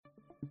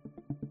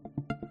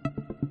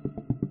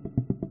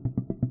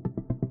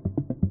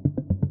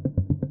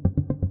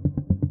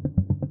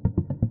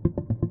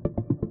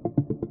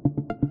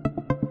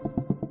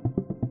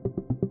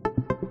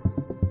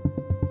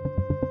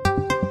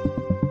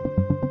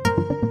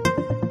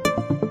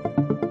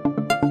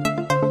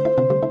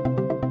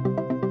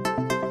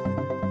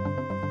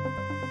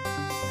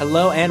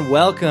Hello and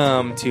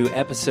welcome to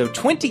episode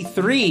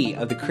 23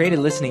 of the Creative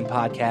Listening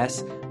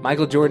Podcast.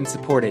 Michael Jordan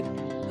supported.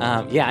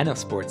 Yeah, I know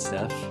sports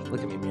stuff.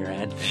 Look at me,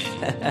 Murad.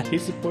 He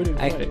supported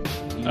what? Okay.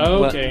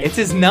 Well, it's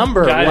his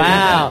number. Got it.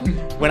 Wow.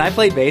 When I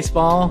played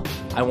baseball,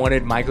 I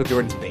wanted Michael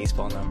Jordan's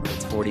baseball number.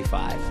 It's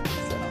 45.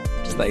 So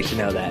just let you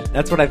know that.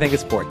 That's what I think of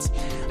sports.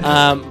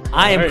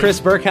 I am Chris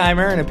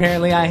Berkheimer, and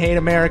apparently I hate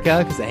America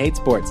because I hate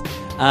sports.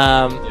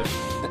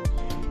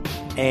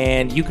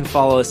 And you can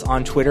follow us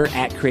on Twitter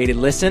at Created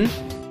Listen.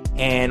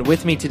 And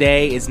with me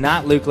today is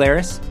not Luke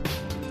Laris.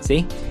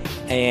 See?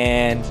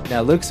 And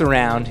now Luke's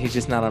around. He's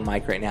just not on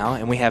mic right now.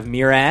 And we have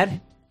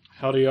Murad.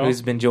 Howdy, y'all.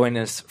 Who's been joining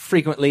us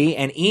frequently.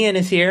 And Ian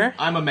is here.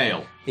 I'm a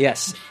male.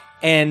 Yes.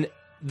 And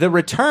the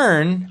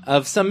return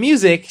of some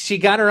music. She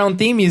got her own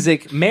theme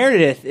music.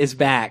 Meredith is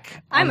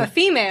back. I'm a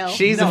female.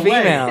 She's No a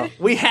female. way.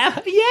 We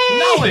have... Yay!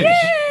 Knowledge.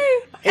 Yay!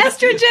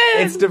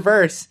 Estrogen! It's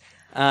diverse.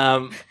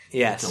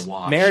 Yes. It's a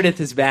wash.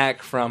 Meredith is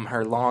back from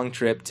her long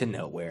trip to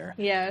nowhere.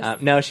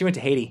 Yes. No, she went to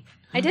Haiti.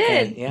 I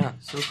did. And, yeah.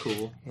 So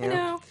cool. I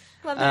know.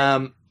 Love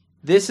that.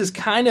 This is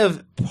kind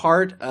of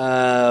part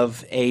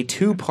of a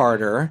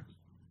two-parter.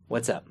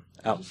 What's up?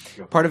 Oh,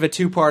 part of a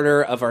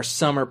two-parter of our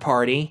summer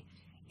party,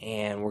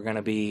 and we're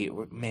gonna be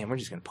we're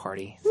just gonna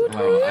party.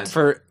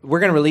 So, we're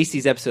gonna release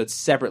these episodes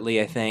separately,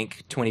 I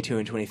think, 22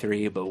 and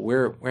 23. But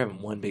we're having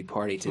one big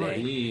party today,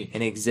 Party.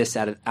 and it exists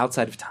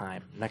outside of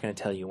time. I'm not gonna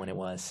tell you when it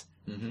was.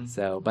 Mm-hmm.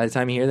 So by the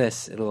time you hear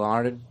this, it'll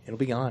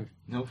be gone.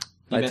 Nope.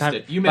 By You the missed time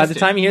it. You by missed the it.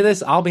 time you hear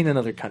this, I'll be in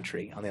another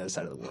country on the other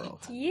side of the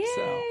world. Yay!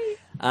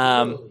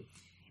 So,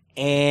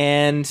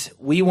 and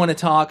we want to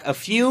talk a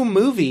few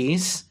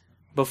movies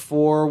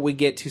before we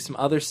get to some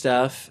other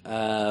stuff.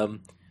 On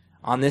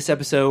this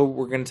episode,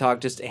 we're going to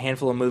talk just a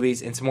handful of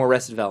movies and some more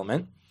Arrested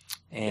Development.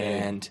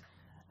 And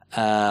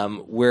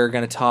we're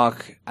going to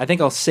talk... I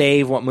think I'll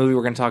save what movie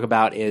we're going to talk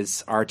about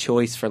is our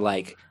choice for,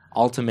 like,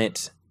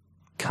 ultimate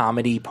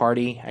comedy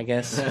party, I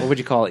guess. What would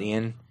you call it,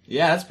 Ian?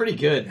 Yeah, that's pretty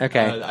good.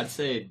 Okay. I'd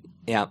say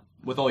Yeah.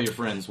 with all your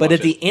friends. But watch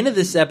at the it. end of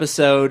this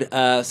episode,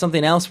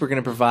 something else we're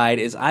going to provide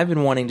is I've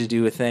been wanting to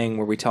do a thing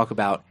where we talk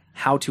about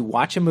how to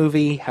watch a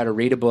movie, how to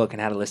read a book,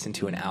 and how to listen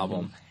to an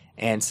album.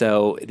 And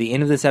so at the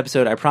end of this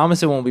episode, I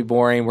promise it won't be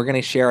boring. We're going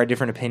to share our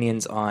different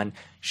opinions on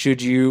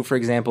should you, for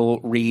example,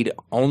 read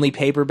only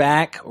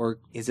paperback, or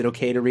is it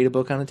okay to read a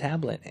book on a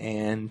tablet?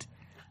 And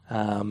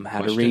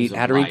how to read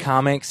life.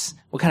 comics.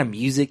 What kind of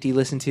music do you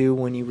listen to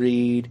when you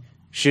read?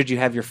 Should you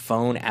have your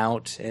phone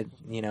out at,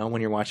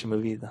 when you're watching a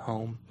movie at the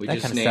home? we That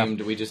just kind of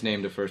stuff.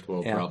 named a first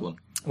world problem.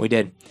 We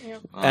did.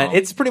 Yep.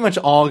 It's pretty much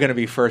all going to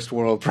be first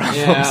world problems.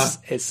 Yeah.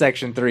 It's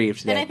section 3 of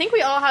today. And I think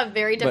we all have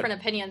very different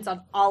opinions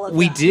on all of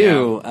we them.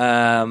 do.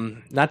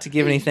 Not to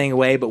give anything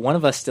away, but one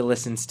of us still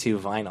listens to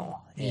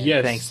vinyl. And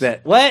Yes. thinks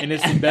that what? And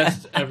it's the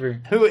best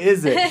ever. Who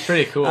is it?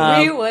 Pretty cool.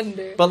 We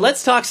wonder. But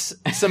let's talk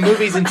some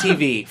movies and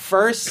TV.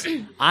 First,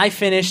 I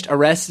finished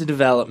Arrested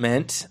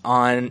Development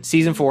on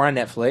season 4 on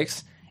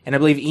Netflix, and I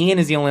believe Ian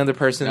is the only other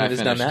person I that has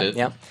done that. finished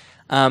it.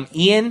 Yeah.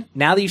 Ian,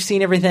 now that you've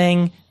seen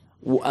everything,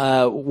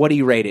 what do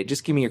you rate it?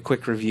 Just give me your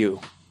quick review.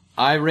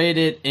 I rate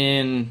it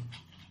in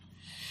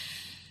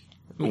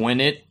when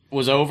it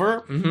was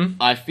over.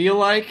 Mm-hmm. I feel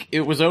like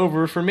it was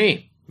over for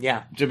me.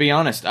 Yeah. To be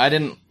honest, I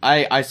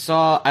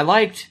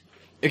liked.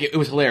 It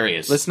was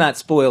hilarious. Let's not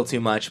spoil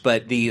too much,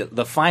 but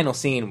the final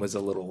scene was a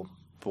little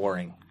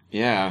boring.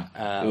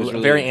 Yeah. It was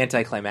really, very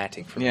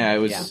anticlimactic for me. Yeah, it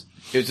was.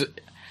 It was.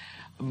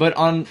 But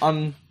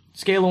on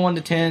scale of 1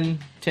 to 10,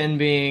 10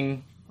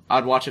 being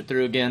I'd watch it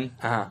through again.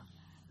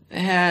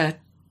 I'd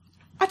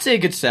say a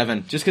good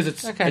 7, just because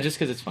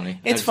it's funny.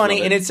 It's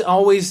funny, and it's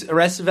always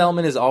Arrested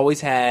Development has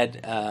always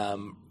had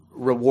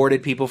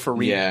rewarded people for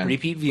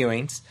repeat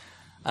viewings.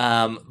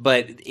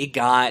 But it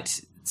got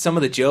some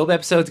of the Job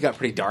episodes got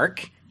pretty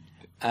dark.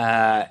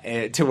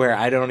 To where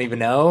I don't even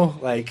know,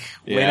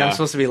 when I'm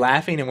supposed to be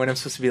laughing and when I'm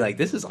supposed to be like,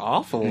 this is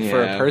awful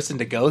for a person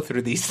to go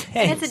through these things.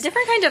 And it's a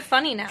different kind of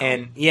funny now.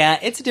 And yeah,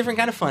 it's a different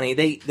kind of funny.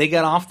 They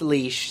got off the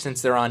leash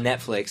since they're on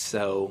Netflix,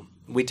 so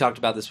we talked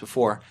about this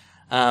before.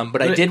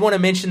 But I did want to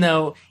mention,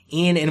 though,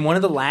 Ian, in one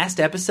of the last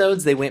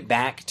episodes, they went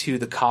back to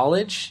the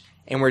college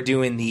and we're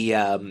doing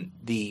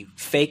the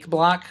fake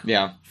block.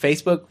 Yeah.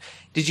 Facebook.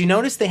 Did you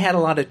notice they had a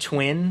lot of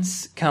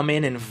twins come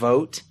in and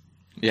vote?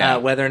 Yeah.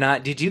 Whether or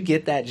not, did you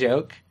get that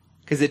joke?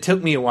 Because it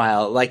took me a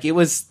while. Like, it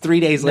was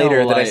 3 days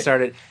later that I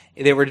started.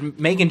 They were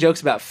making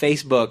jokes about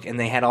Facebook, and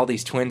they had all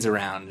these twins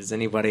around. Does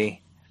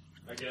anybody?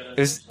 I get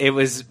it. It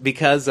was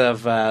because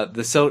of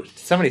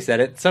somebody said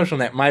it. Social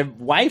net. My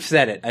wife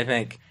said it. I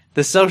think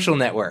the Social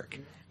Network.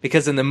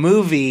 Because in the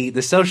movie,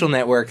 The Social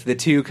Network, the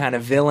two kind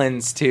of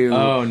villains to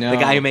the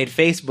guy who made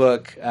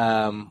Facebook,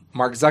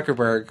 Mark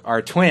Zuckerberg,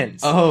 are twins.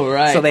 Oh,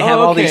 right. So they have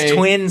all these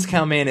twins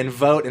come in and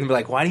vote and be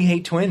like, why do you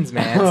hate twins,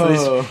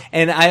 man?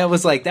 And I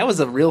was like, that was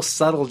a real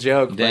subtle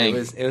joke, Dang.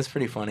 but it was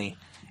pretty funny.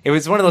 It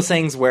was one of those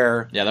things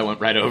where... Yeah, that went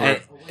right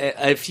over.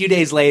 A few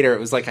days later, it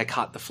was like I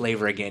caught the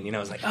flavor again. I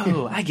was like,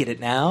 oh, I get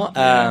it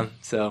now.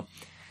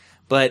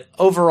 But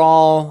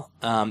overall,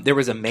 there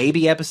was a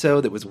maybe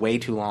episode that was way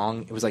too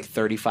long. It was like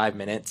 35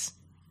 minutes.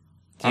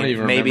 I don't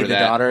even maybe remember the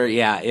that. daughter.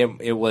 Yeah,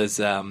 it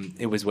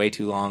was way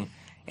too long,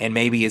 and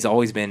maybe has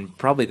always been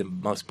probably the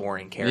most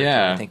boring character.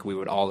 Yeah. I think we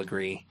would all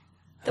agree.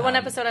 The one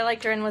episode I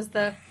liked her in was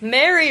the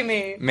 "Marry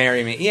Me."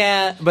 Marry me,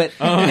 yeah, but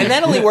and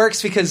that only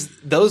works because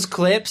those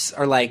clips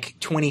are like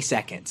 20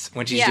 seconds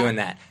when she's doing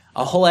that.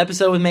 A whole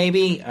episode with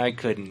maybe I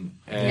couldn't.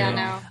 Yeah,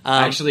 no.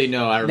 Actually,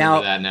 no, I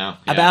remember that now.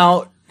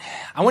 Yeah.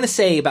 I want to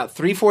say about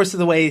 3/4 of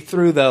the way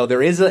through, though,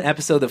 there is an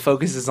episode that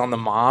focuses on the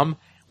mom,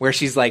 where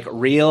she's like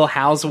Real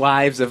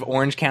Housewives of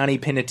Orange County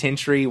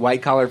Penitentiary,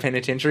 White Collar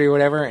Penitentiary, or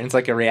whatever, and it's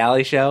like a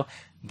reality show.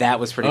 That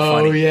was pretty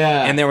funny. Oh,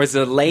 yeah. And there was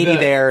a lady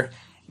there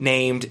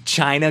named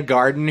China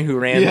Garden who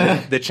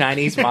ran the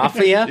Chinese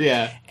mafia.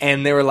 Yeah.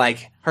 And they were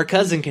like, her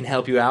cousin can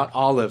help you out,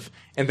 Olive.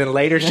 And then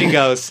later she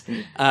goes,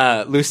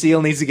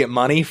 Lucille needs to get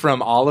money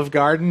from Olive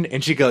Garden.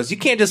 And she goes, you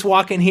can't just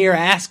walk in here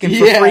asking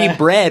for free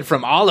bread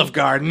from Olive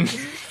Garden.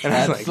 And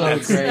I was like,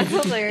 That's so great.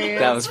 That's hilarious.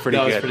 that was pretty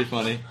That good. was pretty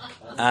funny.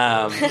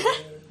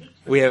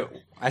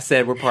 I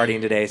said we're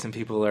partying today. Some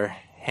people are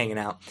hanging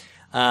out.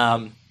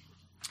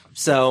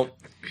 So,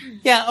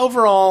 yeah,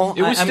 overall,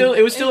 It was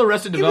still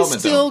Arrested it Development.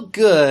 was still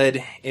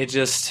good. It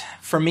just,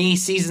 for me,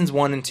 seasons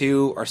 1 and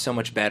 2 are so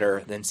much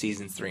better than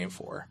seasons 3 and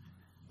 4.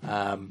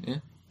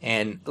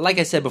 And like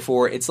I said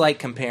before, it's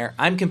like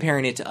I'm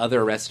comparing it to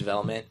other Arrested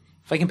Development.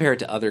 If I compare it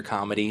to other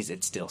comedies,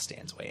 it still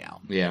stands way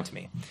out to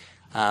me.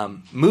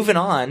 Moving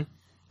on,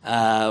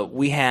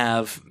 we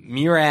have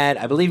Murad.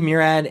 I believe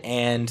Murad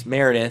and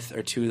Meredith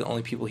are two of the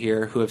only people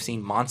here who have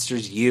seen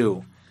Monsters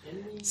U.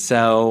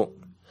 So,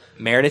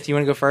 Meredith, you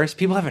want to go first?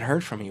 People haven't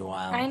heard from you in a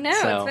while. I know,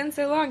 so it's been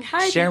so long.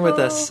 Hi, share people. with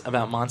us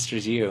about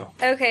Monsters U.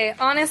 Okay,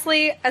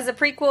 honestly, as a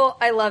prequel,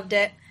 I loved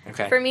it.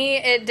 Okay. For me,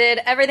 it did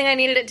everything I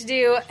needed it to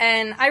do,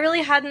 and I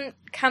really hadn't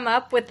come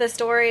up with the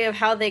story of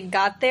how they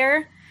got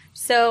there.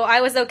 So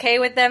I was okay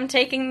with them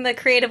taking the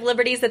creative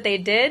liberties that they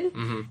did,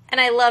 and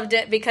I loved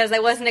it because I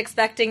wasn't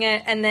expecting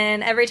it, and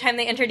then every time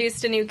they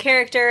introduced a new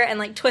character and,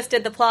 like,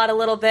 twisted the plot a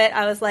little bit,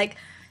 I was like,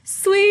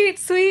 sweet,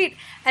 sweet.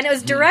 And it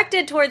was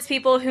directed towards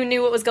people who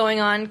knew what was going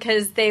on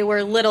because they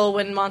were little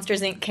when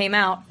Monsters, Inc. came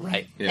out.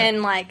 Right. Yeah.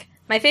 And, like,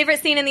 my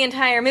favorite scene in the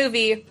entire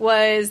movie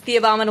was the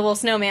Abominable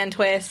Snowman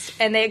twist,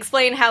 and they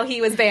explain how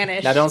he was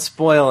banished. Now, don't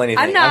spoil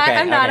anything. I'm not, Okay,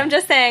 I'm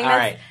just saying. All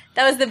right.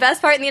 That was the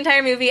best part in the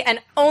entire movie, and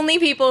only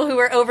people who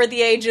were over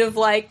the age of,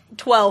 like,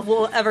 12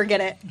 will ever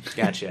get it.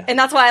 Gotcha. And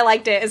that's why I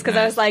liked it, is because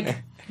I was like,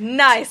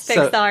 nice,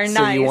 Pixar, nice.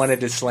 So you wanted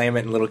to slam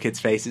it in little kids'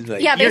 faces?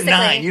 Like, Yeah, you're basically.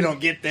 9, you don't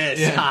get this.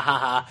 Yeah. Ha ha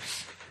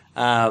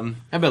ha.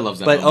 I bet loves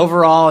that. But moment.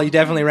 overall, you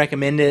definitely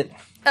recommend it.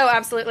 Oh,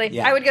 absolutely.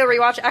 Yeah. I would go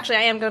rewatch it. Actually,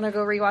 I am going to go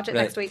rewatch it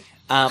next week.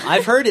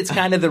 I've heard it's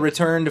kind of the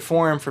return to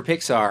form for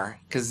Pixar,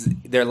 because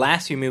their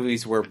last few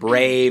movies were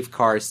Brave,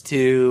 Cars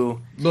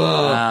 2.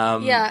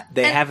 Yeah.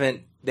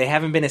 They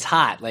haven't been as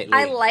hot lately.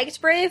 I liked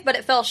Brave, but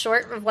it fell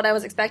short of what I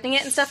was expecting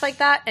it and stuff like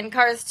that. And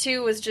Cars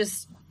 2 was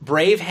just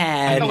Brave a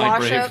had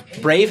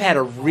wash-up. Brave had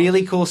a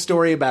really cool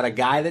story about a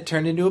guy that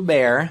turned into a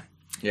bear.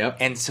 Yep.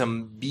 And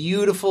some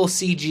beautiful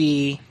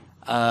CG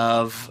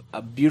of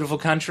a beautiful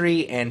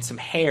country and some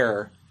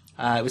hair.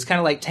 It was kind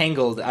of like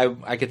Tangled.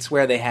 I could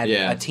swear they had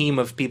a team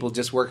of people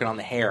just working on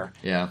the hair.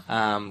 Yeah.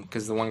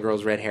 Because the one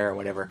girl's red hair or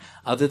whatever.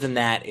 Other than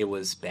that, it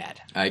was bad.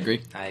 I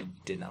agree. I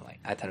did not like.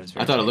 I thought it was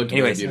very. I thought it bad. looked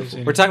Anyways, very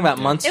beautiful. we're talking about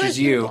It Monsters was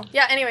U. beautiful.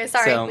 Yeah, anyway,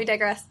 sorry, So- we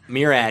digress.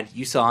 Murad,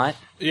 you saw it.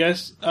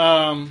 Yes.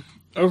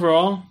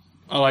 Overall,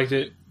 I liked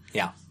it.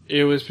 Yeah.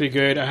 It was pretty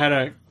good. I had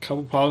a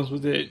couple problems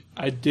with it.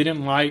 I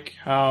didn't like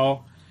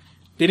how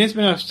they didn't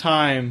spend enough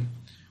time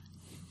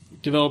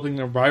developing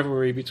the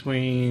rivalry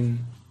between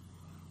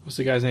what's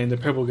the guy's name? The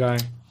purple guy.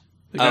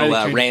 The guy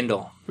that changed-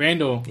 Randall.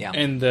 Randall. Yeah.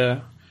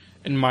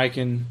 And Mike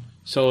and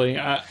Sully.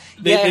 I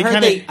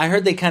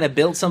heard they kind of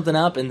built something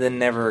up and then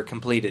never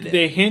completed it.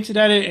 They hinted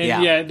at it,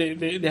 and Yeah.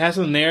 they had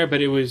something there,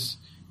 but it was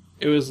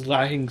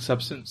lacking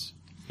substance.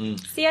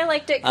 See, I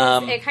liked it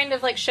because it kind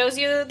of, like, shows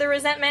you the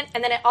resentment,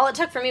 and then all it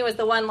took for me was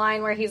the one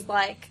line where he's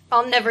like,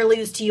 I'll never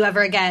lose to you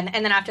ever again.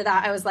 And then after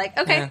that, I was like,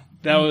 okay. Yeah.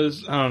 That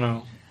was, I don't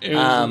know. It was,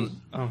 I don't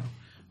know.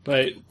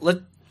 But,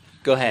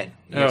 Go ahead.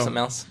 You have Oh. something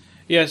else?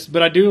 yes,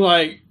 but I do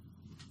like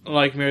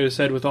Meredith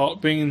said, with all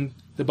bringing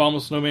the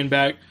Abominable Snowman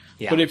back.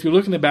 Yeah. But if you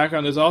look in the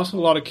background, there's also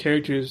a lot of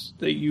characters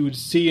that you would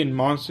see in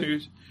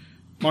Monsters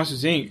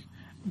Inc.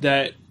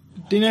 that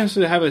didn't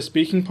necessarily have a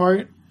speaking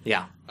part.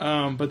 Yeah.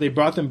 But they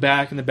brought them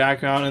back in the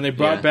background, and they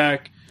brought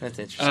back. That's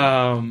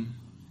interesting.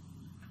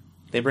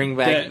 They bring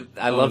back.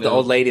 I love the no.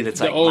 old lady that's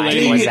The like, old my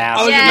lady. was out.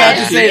 I was Yes,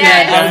 about to say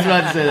yes. that. I was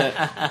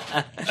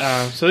about to say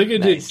that. So they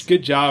did Nice. a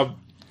good job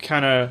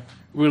kind of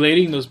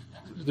relating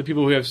the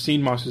people who have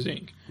seen Monsters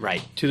Inc.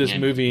 Right. to this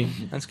movie.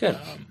 That's good.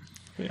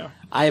 Yeah.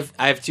 I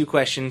have two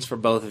questions for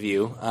both of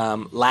you.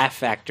 Laugh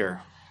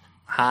factor,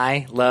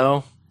 high,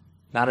 low,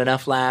 not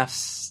enough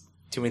laughs.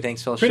 Too many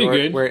things fell Pretty short.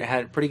 good. Where it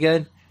had pretty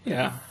good,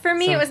 Yeah. For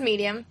me, So- it was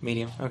medium.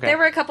 medium. Okay. There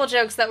were a couple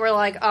jokes that were,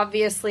 like,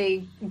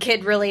 obviously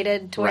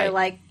kid-related to where, Right.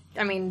 like,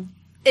 I mean,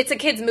 it's a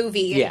kid's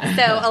movie. Yeah.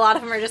 So a lot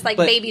of them are just, like,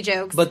 But- baby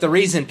jokes. But the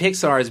reason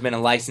Pixar has been a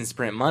licensed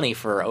print money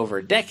for over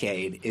a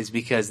decade is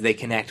because they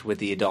connect with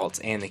the adults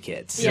and the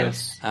kids. Yeah.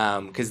 Yes.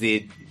 Because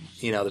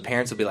the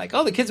parents will be like,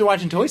 "Oh, the kids are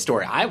watching Toy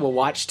Story. I will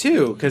watch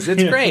too because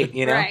it's great."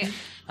 Right.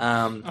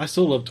 I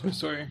still love Toy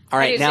Story. All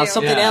right, now too.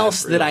 something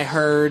else that I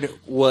heard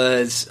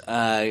was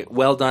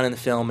well done in the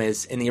film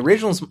is in the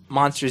original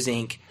Monsters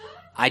Inc.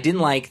 I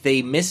didn't like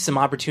they missed some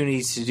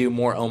opportunities to do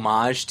more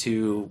homage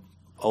to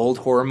old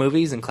horror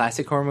movies and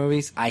classic horror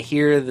movies. I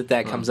hear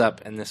that comes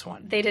up in this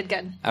one. They did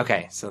good.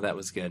 Okay, so that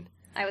was good.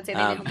 I would say they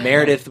did good.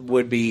 Meredith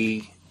would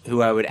be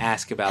who I would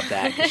ask about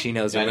that because she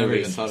knows her I never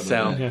movies. even thought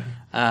about So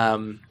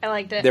that. I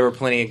liked it. there were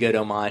plenty of good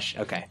homage.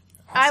 Okay,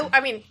 awesome. I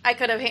mean, I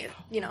could have,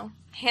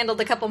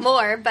 handled a couple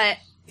more, but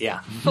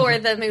Yeah, for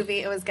the movie,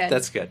 it was good.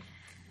 that's good.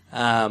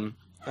 All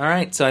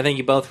right, so I think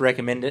you both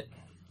recommend it.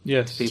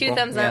 Yes. People. 2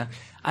 thumbs up.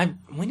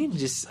 We need to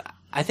just.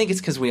 I think it's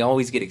because we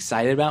always get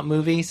excited about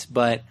movies,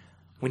 but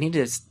we need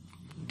to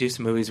do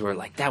some movies where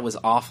that was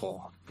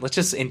awful. Let's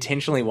just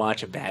intentionally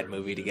watch a bad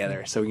movie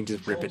together, so we can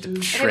just rip it to Okay,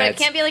 but shreds.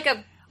 it can't be like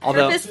a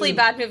Although- purposefully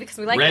bad movie because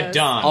we like Red those.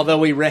 Dawn. Although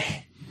we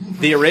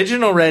the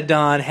original Red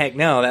Dawn, heck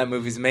no, that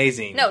movie's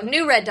amazing. No,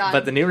 new Red Dawn.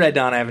 But the new Red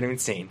Dawn I haven't even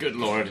seen. Good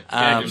lord.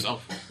 Bag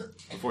yourself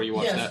before you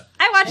watch that.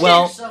 I watched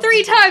Well- it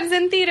 3 times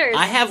in theaters.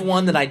 I have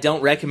one that I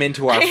don't recommend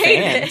to our I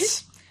hate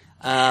fans.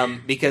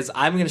 Because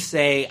I'm going to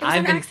say was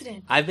an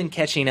accident. I've been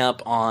catching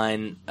up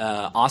on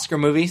Oscar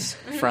movies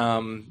Mm-hmm.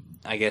 from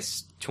I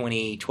guess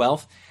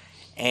 2012,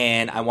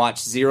 and I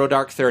watched Zero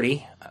Dark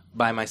 30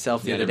 by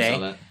myself the Yeah, I other never day.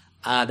 saw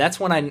that. That's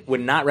one I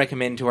would not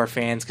recommend to our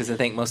fans because I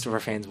think most of our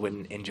fans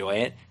wouldn't enjoy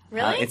it.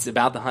 Really? It's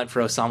about the hunt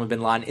for Osama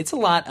bin Laden. It's a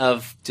lot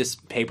of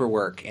just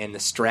paperwork and the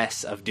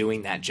stress of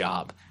doing that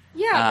job.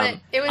 yeah, but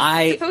it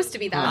was supposed to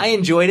be that. I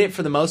enjoyed it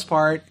for the most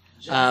part.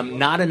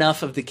 Not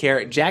enough of the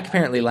character. Jack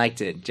apparently liked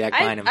it. Jack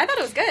I Bynum. thought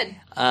it was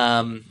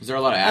good. Is there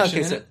a lot of action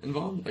Okay, so- in it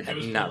involved? Like,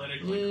 No.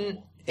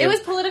 It was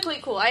politically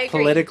cool. I agree.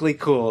 Politically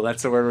cool.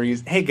 That's the word we're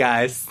using. Hey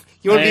guys,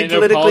 you want to Ain't be no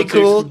politically politics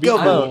cool? to be Go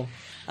cool.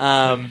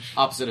 vote.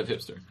 opposite of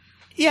hipster.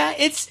 Yeah,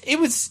 it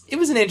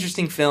was an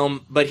interesting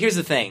film, but here's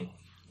the thing: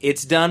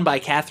 it's done by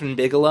Catherine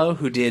Bigelow,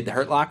 who did The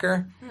Hurt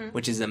Locker,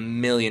 which is a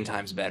million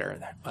times better.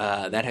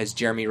 That has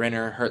Jeremy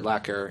Renner. Hurt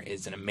Locker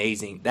is an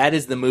amazing. That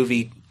is the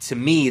movie to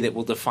me that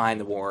will define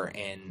the war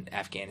in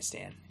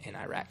Afghanistan and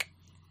Iraq,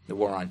 the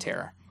war on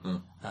terror.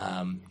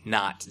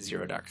 Not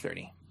Zero Dark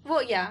 30.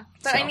 Well, yeah.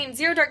 But So. I mean,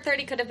 Zero Dark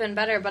 30 could have been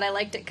better, but I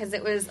liked it because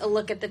it was a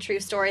look at the true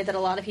story that a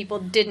lot of people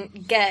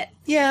didn't get.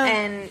 Yeah.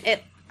 And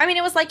it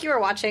was like you were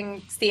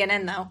watching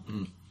CNN, though.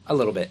 A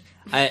little bit.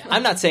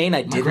 I'm not saying I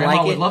My didn't grandma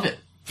like would it. love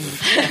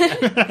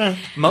it.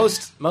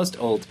 Most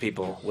old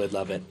people would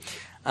love it.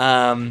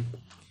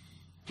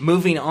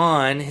 Moving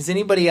on, has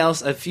anybody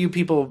else? A few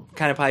people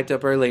kind of piped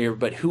up earlier,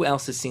 but who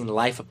else has seen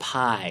Life of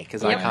Pi?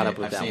 Because I caught up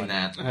with I've that seen one.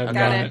 that. I have Okay.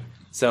 got it. it.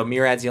 So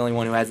Murad's the only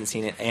one who hasn't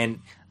seen it, and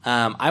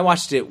I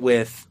watched it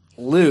with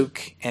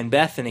Luke and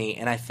Bethany,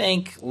 and I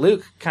think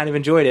Luke kind of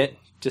enjoyed it.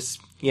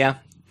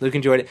 Luke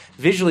enjoyed it.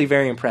 Visually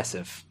very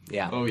impressive.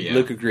 Yeah. Oh, yeah.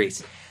 Luke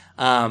agrees.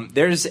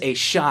 There's a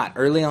shot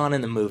early on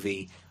in the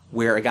movie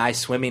where a guy's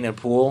swimming in a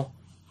pool,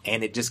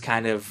 and it just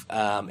kind of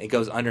it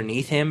goes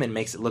underneath him and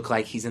makes it look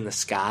like he's in the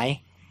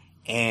sky.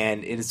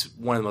 And it is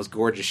one of the most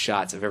gorgeous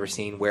shots I've ever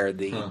seen where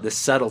the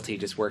subtlety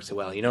just works so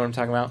well. You know what I'm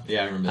talking about?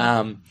 Yeah, I remember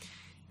that.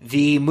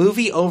 The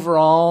movie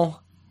overall,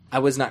 I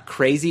was not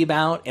crazy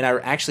about, and I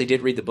actually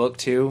did read the book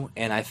too,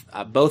 and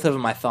both of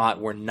them I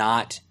thought were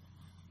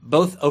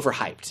both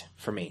overhyped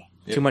for me.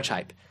 Yep. Too much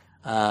hype.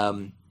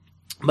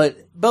 But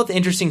both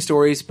interesting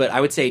stories, but I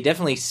would say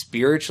definitely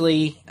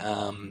spiritually,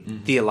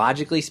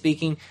 theologically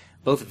speaking,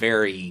 both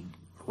very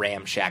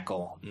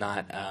ramshackle,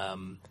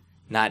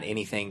 not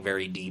anything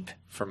very deep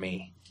for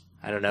me.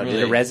 I don't know. Did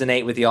it Really?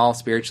 resonate with y'all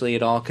spiritually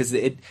at all? Because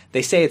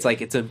they say it's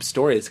like it's a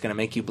story that's going to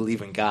make you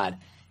believe in God.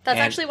 That's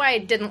And- actually why I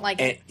didn't like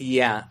it.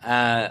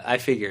 I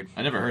figured.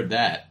 I never heard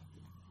that.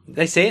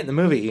 They say it in the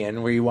movie,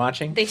 Ian. Were you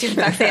watching? They did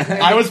not say it.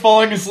 I was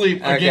falling asleep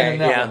again Okay, in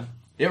that yeah. one.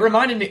 It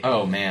reminded me.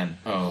 Oh man.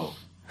 Oh,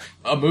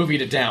 a movie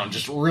to down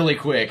just really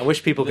quick. I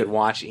wish people could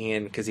watch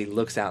Ian because he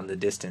looks out in the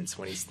distance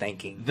when he's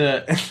thinking.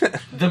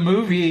 The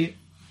movie.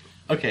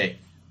 Okay,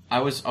 I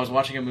was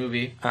watching a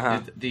movie.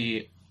 Uh-huh.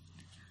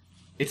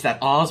 It's that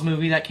Oz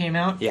movie that came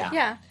out. Yeah.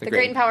 Yeah, The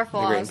Great and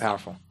Powerful The Great Oz. and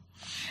Powerful.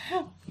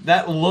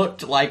 That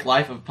looked like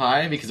Life of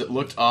Pi because it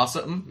looked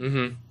awesome.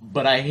 Mm-hmm.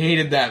 But I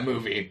hated that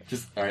movie.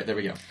 Just all right, there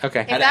we go. Okay.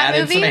 Had to that add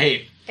in some movie-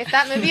 hate. If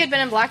that movie had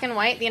been in black and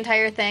white, the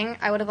entire thing,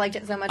 I would have liked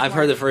it so much I've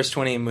more. heard the first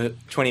 20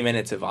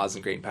 minutes of Oz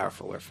and Great and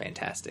Powerful were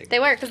fantastic. They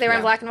were, because they were in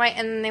Yeah. black and white,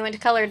 and then they went to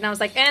colored, and I was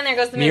like, and there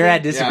goes the movie.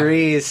 Murad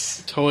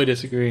disagrees. Totally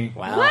disagree.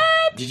 Wow. What?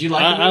 Did you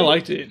like? the I movie?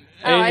 liked it.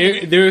 Oh, I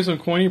didn't. There were some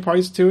corny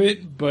parts to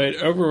it, but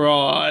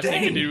overall, I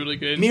think it did really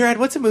good. Murad,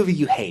 what's a movie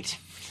you hate?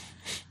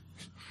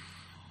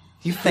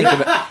 You think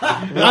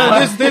about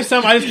There's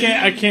some I just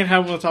can't. I can't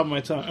have one on the top of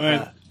my tongue. I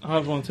mean, I'll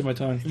have one on the tip of my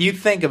tongue. you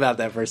think about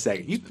that for a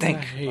second. You think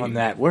I hate on it.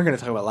 that. We're going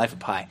to talk about Life of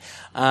Pi.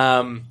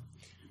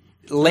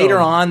 Later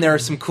on, there are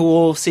some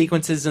cool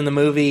sequences in the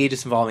movie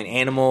just involving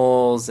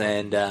animals,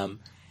 and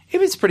it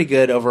was pretty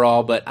good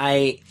overall. But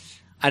I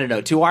don't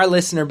know. To our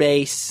listener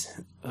base,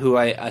 who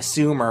I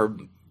assume are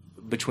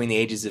between the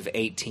ages of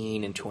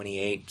 18 and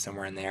 28,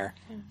 somewhere in there,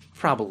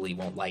 probably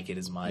won't like it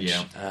as much.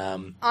 Yeah.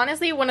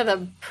 Honestly, one of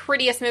the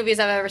prettiest movies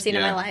I've ever seen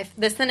in my life.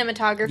 The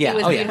cinematography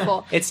was Yeah.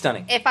 beautiful. It's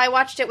stunning. If I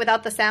watched it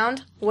without the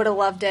sound, would have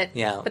loved it.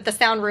 Yeah. But the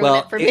sound ruined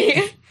it for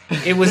me.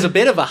 It was a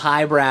bit of a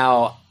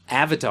highbrow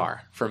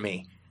Avatar for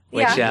me.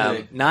 Which, Yeah.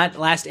 not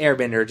Last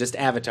Airbender, just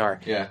Avatar.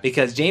 Yeah.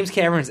 Because James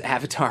Cameron's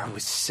Avatar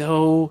was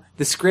so...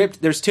 The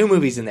script... There's 2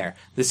 movies in there.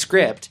 The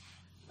script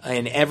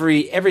and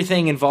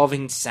everything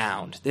involving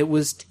sound. That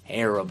was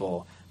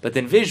terrible. But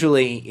then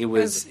visually, it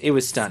was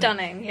stunning.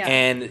 Stunning, yeah.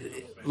 And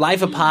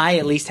Life of Pi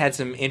at least had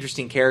some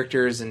interesting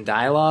characters and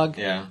dialogue.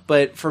 Yeah.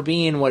 But for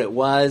being what it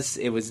was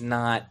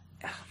not...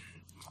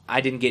 I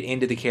didn't get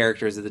into the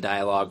characters of the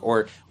dialogue,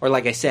 or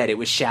like I said, it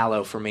was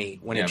shallow for me.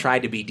 When it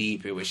tried to be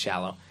deep, it was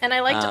shallow. And I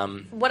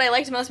liked what I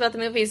liked most about the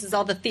movies is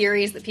all the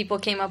theories that people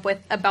came up with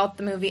about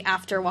the movie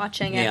after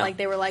watching it. Yeah. Like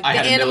they were like I the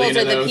had a animals million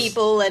are of the those.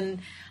 people and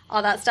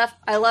all that stuff.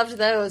 I loved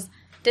those.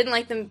 Didn't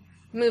like the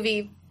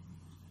movie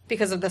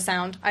because of the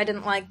sound. I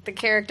didn't like the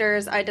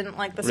characters. I didn't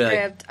like the Really?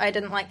 script. I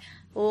didn't like.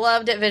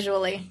 Loved it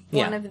visually.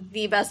 Yeah. One of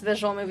the best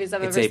visual movies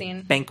I've It's ever a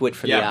seen. banquet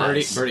for the Yeah,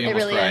 eyes. Birdie It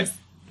almost really cried. is.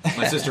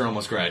 My sister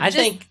almost cried. I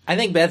think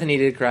Bethany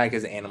did cry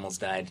because animals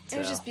died. It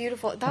was so. just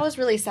beautiful. That was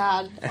really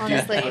sad,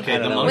 honestly. Okay,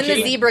 the When monkey. When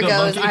the zebra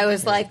goes, monkey. I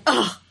was like,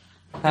 ugh.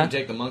 Couldn't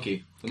take the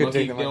monkey. The Couldn't monkey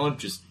take the monkey. going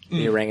just...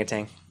 The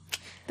orangutan.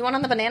 The one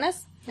on the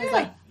bananas? I was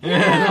like,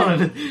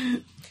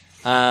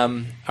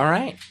 All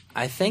right.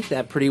 I think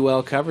that pretty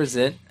well covers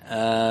it.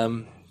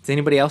 Does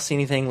anybody else see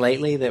anything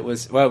lately that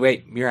was... Well,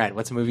 wait, Murad,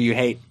 what's a movie you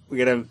hate?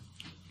 I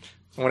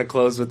want to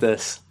close with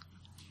this.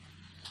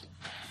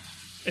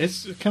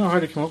 It's kind of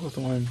hard to come up with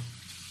one.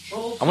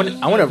 I want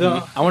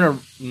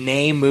to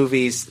name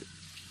movies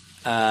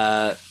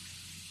that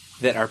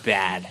are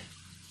bad,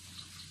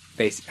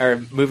 or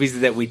movies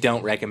that we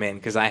don't recommend.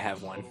 Because I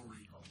have one.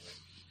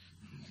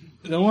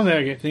 The one that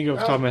I can think of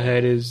off the top of my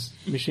head is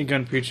Machine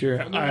Gun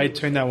Preacher. I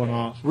turned that one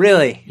off.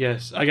 Really?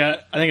 Yes, I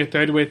think a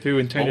third way through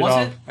and turned it What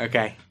was off. it?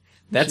 Okay.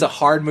 That's a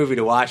hard movie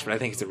to watch, but I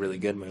think it's a really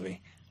good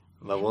movie.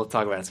 But we'll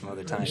talk about it some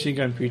other time. Machine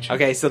Gun Preacher.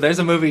 Okay, so there's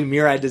a movie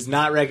Murad does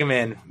not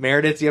recommend.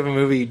 Meredith, do you have a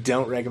movie you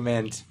don't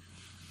recommend?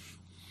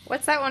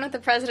 what's that one with the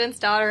president's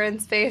daughter in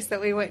space that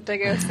we went to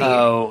go see?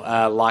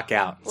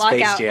 Lockout. Space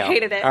Lockout. Jail.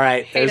 Hated it. All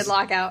right. Hated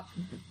Lockout.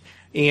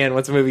 Ian,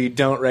 what's a movie you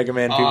don't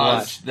recommend people Oz,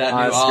 watch? that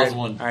new Oz good.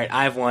 one. All right,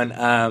 I have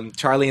one.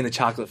 Charlie and the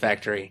Chocolate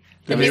Factory.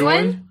 The new new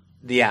one? one?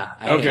 Yeah.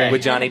 Okay.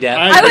 With Johnny Depp.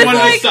 I was One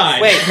like-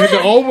 outside. Wait. With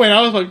the old one,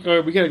 I was like,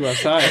 oh, we gotta go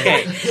outside.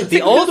 Okay.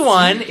 The old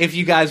one, if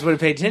you guys would have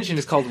paid attention,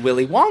 is called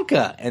Willy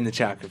Wonka and the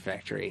Chocolate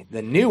Factory.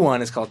 The new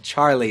one is called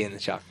Charlie and the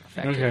Chocolate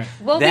Factory. Okay.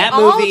 Well, That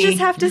we all movie- just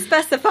have to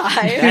specify.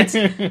 That's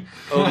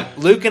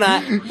Luke and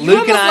I. You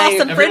Luke and almost lost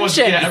some I.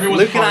 friendship. everyone's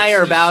Luke and I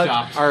hearts are just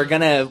stopped. are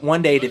gonna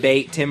one day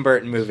debate Tim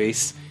Burton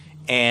movies,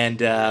 and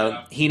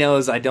he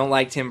knows I don't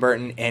like Tim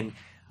Burton, and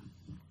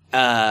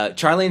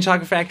Charlie and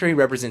Chocolate Factory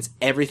represents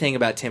everything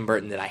about Tim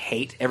Burton that I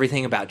hate,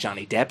 everything about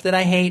Johnny Depp that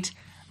I hate,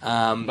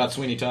 About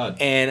Sweeney Todd.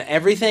 and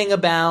everything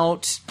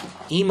about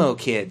emo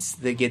kids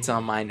that gets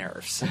on my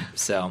nerves.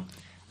 So,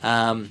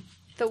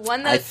 The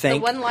one I that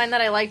think- the one line that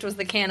I liked was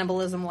the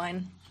cannibalism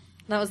line.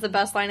 That was the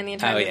best line in the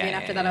entire Oh, movie. yeah, And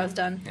after yeah, that, I was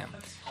done. yeah.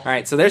 All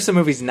right, so there's some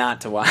movies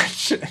not to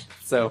watch.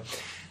 So,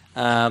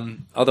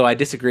 although I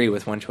disagree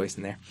with one choice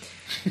in there.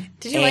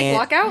 Did you And-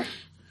 like Lockout?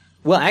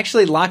 Well,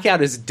 actually,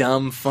 Lockout is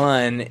dumb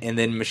fun, and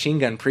then Machine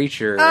Gun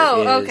Preacher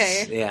Oh, is...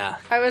 okay. Yeah.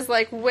 I was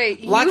like, wait,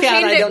 you Lockout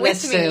hated I it don't with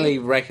necessarily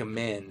me.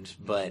 recommend,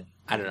 but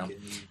I don't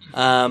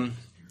know.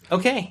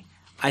 Okay.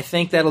 I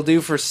think that'll do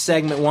for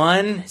segment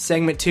 1.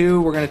 Segment 2,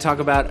 we're going to talk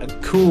about a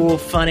cool,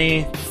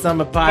 funny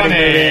summer party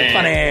Funny. movie.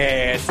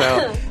 Funny!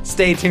 So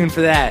stay tuned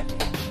for that.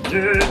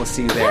 We'll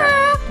see you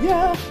there.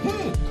 Yeah.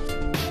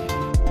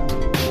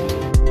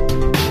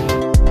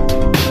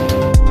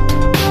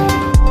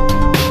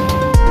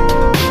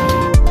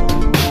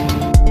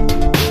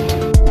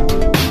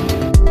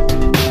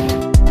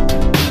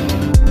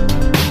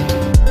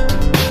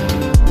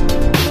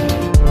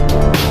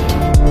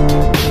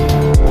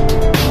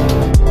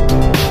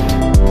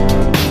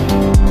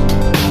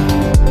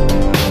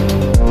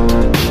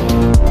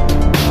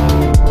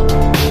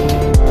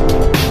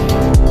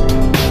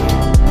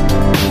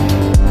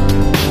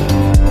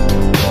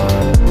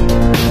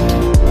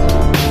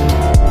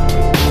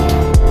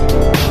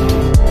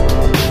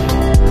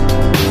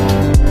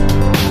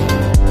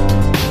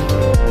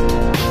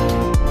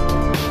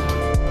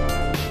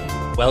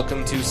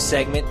 Welcome to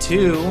segment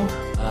 2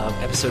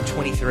 of episode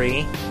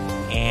 23.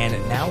 And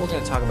now we're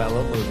going to talk about a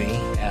little movie.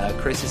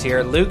 Chris is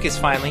here. Luke is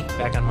finally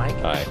back on mic.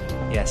 Hi.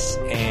 Yes.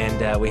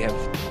 And we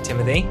have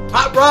Timothy.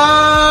 Hot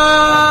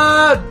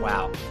Rod!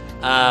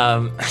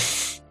 Wow.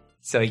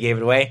 So he gave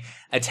it away.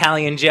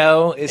 Italian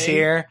Joe is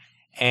here.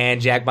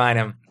 And Jack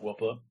Bynum.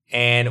 Whoop up.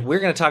 And we're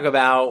going to talk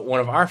about one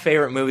of our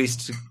favorite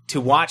movies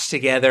to watch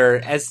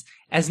together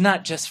as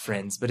not just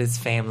friends, but as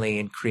family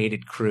and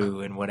created crew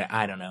and what,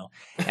 I don't know.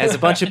 As a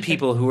bunch of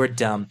people who are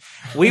dumb.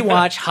 We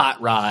watch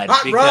Hot Rod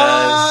Hot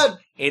because Rod!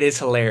 it is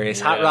hilarious.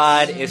 Hot Yes.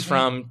 Rod is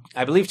from,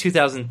 I believe,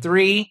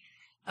 2003.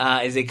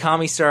 is a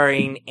comedy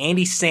starring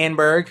Andy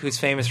Samberg, who's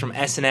famous from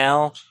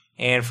SNL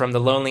and from The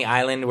Lonely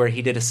Island, where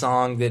he did a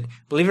song that,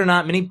 believe it or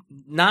not,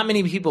 not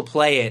many people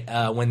play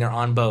it when they're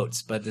on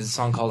boats. But there's a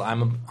song called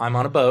 "I'm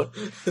on a Boat,"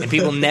 and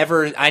people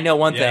never. I know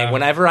one thing: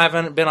 whenever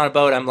I've been on a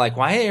boat, I'm like,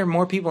 why are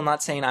more people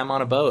not saying "I'm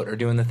on a boat" or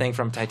doing the thing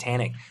from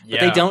Titanic? But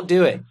they don't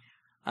do it.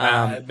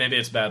 Maybe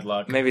it's bad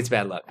luck. Maybe it's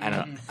bad luck. I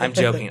don't know. I'm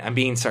joking. I'm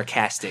being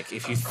sarcastic.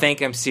 If you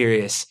think I'm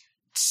serious,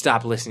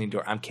 stop listening to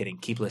her. I'm kidding.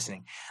 Keep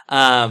listening.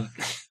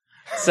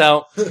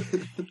 So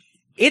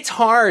it's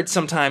hard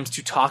sometimes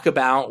to talk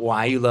about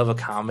why you love a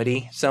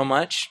comedy so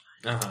much.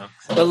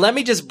 But let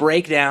me just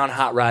break down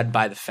Hot Rod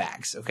by the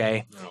facts,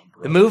 okay?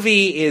 The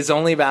movie is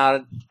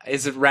around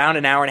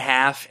an hour and a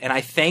half, and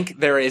I think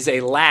there is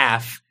a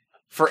laugh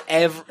for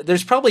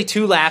there's probably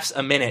 2 laughs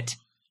a minute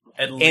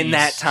in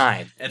that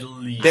time. At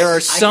least. There are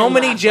so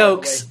many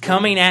jokes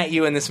coming at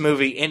you in this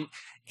movie, and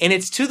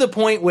it's to the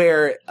point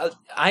where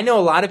I know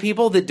a lot of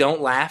people that don't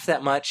laugh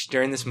that much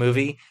during this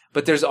movie,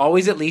 but there's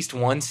always at least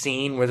one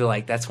scene where they're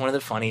like, that's one of the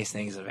funniest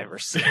things I've ever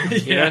seen.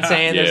 You know what I'm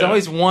saying? There's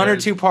always one or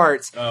 2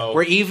 parts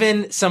where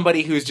even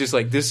somebody who's just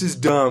like, this is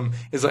dumb,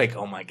 is like,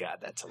 oh my God,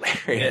 that's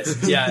hilarious.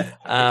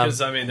 Because,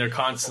 they're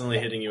constantly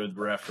hitting you with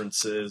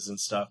references and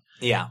stuff.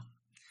 Yeah.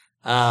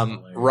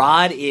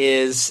 Rod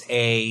is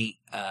a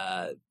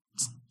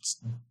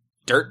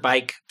dirt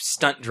bike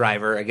stunt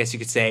driver, I guess you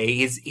could say.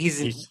 He's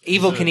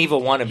Evel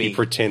Knievel wannabe. He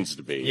pretends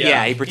to be.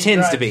 Yeah, he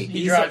pretends to be.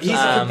 He's a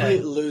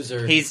complete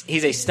loser. He's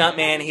a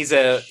stuntman. He's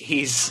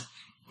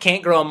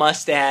can't grow a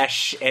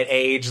mustache at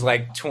age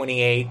like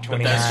 28,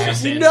 29. I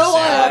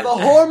have a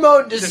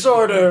hormone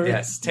disorder.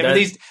 Yes,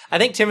 I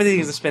think Timothy's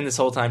going to spend this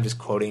whole time just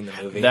quoting the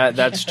movie.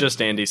 That's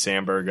just Andy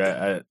Samberg.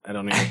 I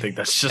don't even think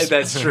that's just...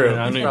 That's true.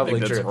 I don't even think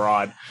that's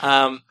Rod.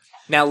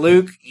 Now,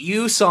 Luke,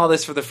 you saw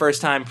this for the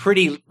first time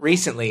pretty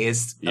recently,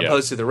 as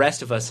opposed to the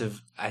rest of us who,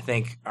 I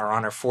think, are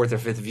on our 4th or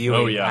 5th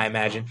viewing, I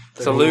imagine.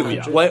 So,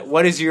 Luke,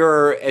 what is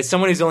as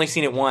someone who's only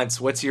seen it once,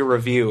 what's your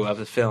review of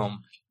the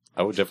film?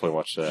 I would definitely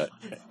watch that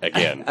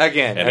again.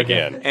 Again. And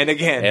again. And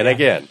again. And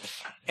again.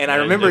 And I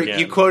remember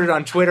you quoted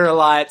on Twitter a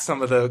lot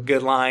some of the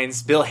good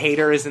lines. Bill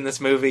Hader is in this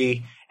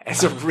movie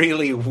as a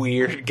really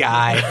weird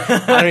guy.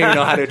 I don't even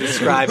know how to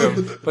describe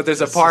him. But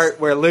there's a part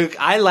where Luke,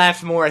 I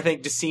laughed more, I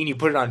think, just seeing you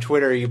put it on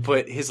Twitter. You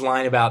put his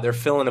line about they're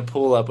filling a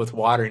pool up with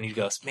water, and he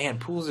goes, man,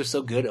 pools are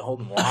so good at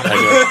holding water.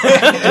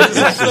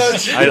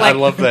 I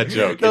love that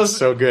joke. It's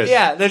so good.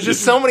 Yeah, there's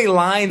just so many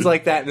lines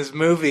like that in this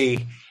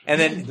movie.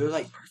 And then they're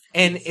like perfect.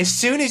 And as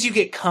soon as you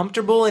get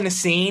comfortable in a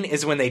scene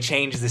is when they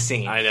change the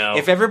scene. I know.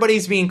 If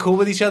everybody's being cool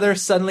with each other,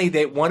 suddenly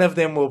one of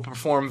them will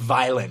perform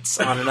violence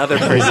on another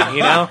person,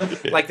 you know?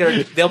 Like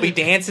they'll be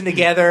dancing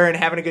together and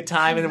having a good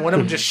time, and then one of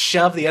them just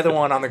shove the other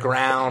one on the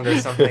ground or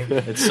something.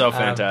 It's so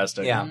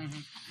fantastic. Yeah.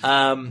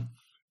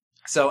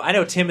 So I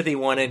know Timothy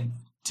wanted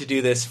to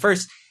do this.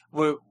 First,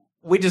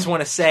 we just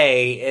want to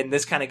say, and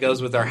this kind of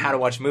goes with our how to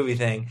watch movie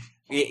thing,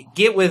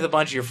 get with a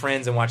bunch of your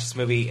friends and watch this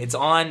movie. It's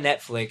on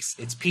Netflix.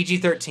 It's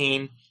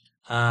PG-13.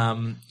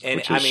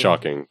 Which is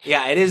shocking.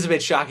 Yeah, it is a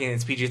bit shocking that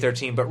it's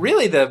PG-13, but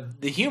really the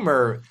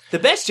humor, the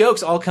best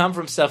jokes all come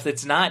from stuff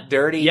that's not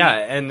dirty. Yeah,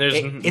 and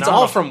it's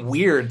all from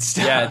weird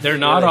stuff. Yeah, they're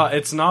not all,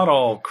 it's not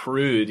all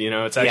crude, you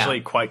know, it's actually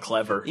quite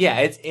clever. Yeah,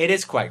 it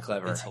is quite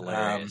clever. It's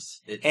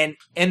hilarious.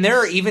 And there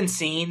are even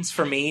scenes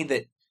for me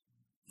that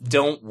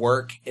don't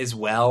work as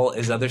well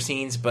as other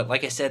scenes, but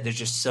like I said, there's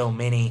just so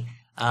many.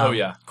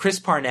 Chris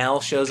Parnell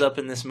shows up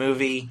in this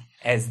movie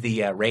as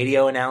the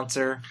radio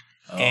announcer.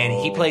 And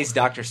he plays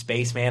Dr.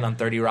 Spaceman on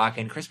 30 Rock,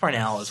 and Chris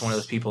Parnell is one of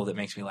those people that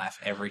makes me laugh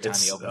every time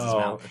he opens his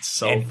mouth. It's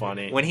so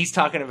funny. When he's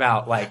talking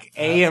about, like,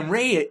 AM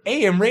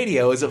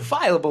radio is a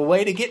viable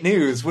way to get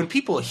news. When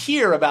people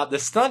hear about the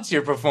stunts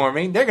you're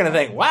performing, they're going to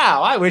think,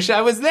 wow, I wish I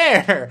was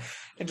there.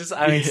 And just,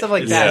 stuff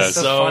like that is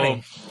so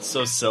funny.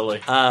 So silly.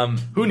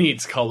 Who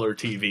needs color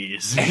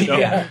TVs? You know?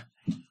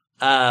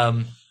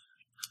 Yeah.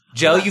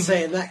 Joe, you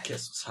saying that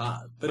kiss was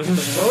hot, but if the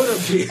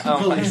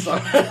photo police are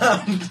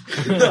around,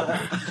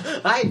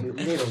 I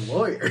need a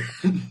lawyer.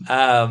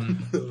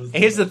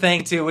 Here's the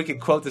thing, too. We could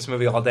quote this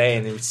movie all day,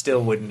 and it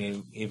still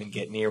wouldn't even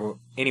get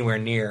anywhere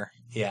near.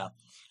 Yeah.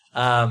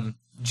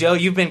 Joe,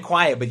 you've been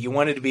quiet, but you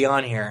wanted to be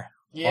on here.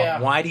 Yeah.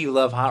 Why do you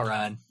love Hot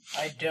Rod?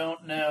 I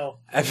don't know.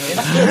 It's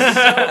just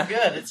so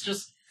good. It's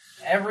just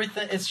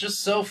everything. It's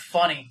just so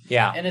funny.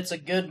 Yeah. And it's a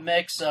good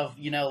mix of,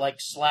 like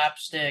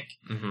slapstick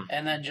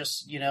and then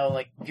just,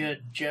 like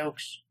good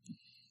jokes.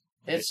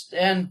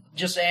 And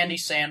just Andy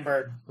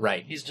Samberg.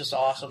 Right. He's just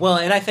awesome. Well,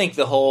 and I think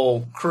the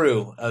whole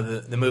crew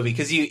of the movie,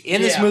 because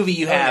in this movie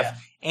you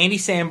have Andy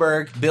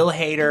Samberg, Bill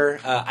Hader.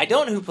 I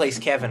don't know who plays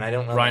Kevin. I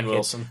don't know. Ryan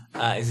Wilson.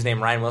 Is his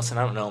name Ryan Wilson?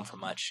 I don't know him from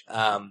much.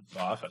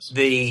 Office.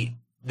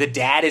 The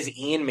dad is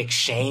Ian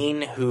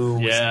McShane,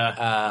 who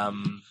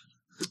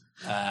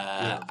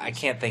I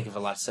can't think of a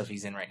lot of stuff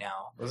he's in right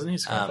now. Wasn't he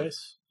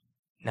Scarface?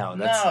 No,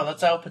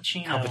 that's Al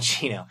Pacino. Al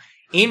Pacino.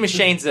 Ian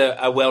McShane's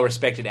a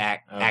well-respected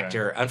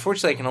actor.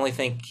 Unfortunately, I can only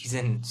think he's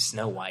in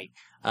Snow White.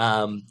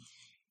 Who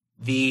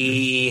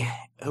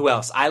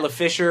else? Isla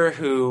Fisher,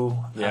 who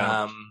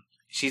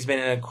she's been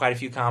in quite a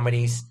few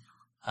comedies.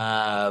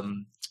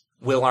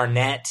 Will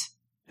Arnett,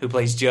 who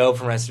plays Joe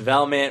from Arrested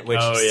Development,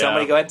 which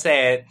somebody go ahead and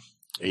say it.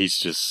 He's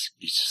just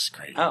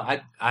great. Oh,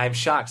 I'm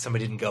shocked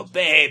somebody didn't go,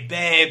 babe,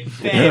 babe.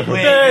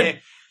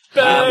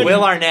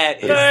 Will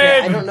Arnett is...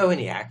 I don't know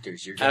any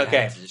actors. You're going to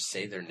have to just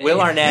say their name. Will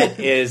Arnett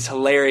is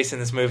hilarious in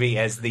this movie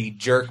as the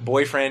jerk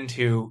boyfriend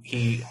who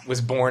he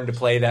was born to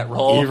play that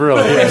role. He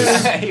really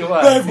is. He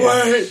was.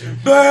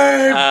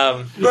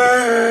 Babe.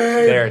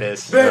 There it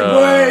is.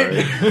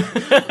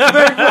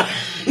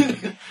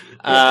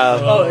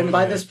 And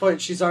by this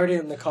point, she's already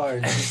in the car,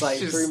 and she's like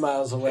 3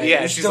 miles away.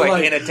 Yeah, she's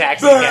like in a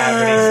taxi cab,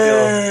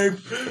 and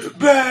he's still...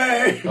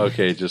 Babe!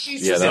 Okay, that's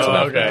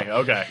enough.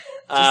 Okay.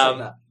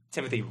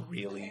 Timothy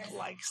really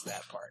likes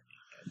that part.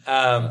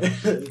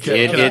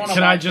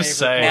 Can I just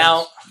say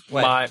now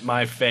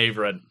my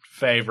favorite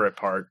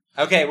part?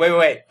 Okay,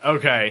 wait.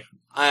 Okay.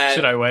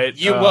 Should I wait?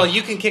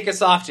 You can kick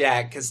us off,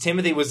 Jack, because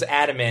Timothy was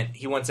adamant.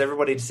 He wants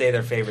everybody to say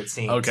their favorite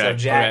scene. Okay. So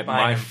Jack,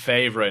 my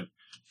favorite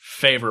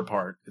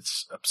part.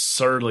 It's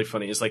absurdly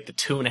funny. It's like the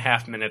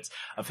 2.5 minutes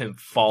of him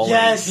falling.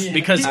 Yes,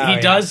 because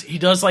he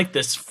does like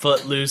this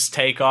footloose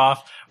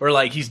takeoff where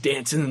like he's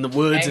dancing in the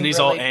woods and he's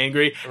all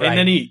angry, and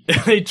then he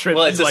trips.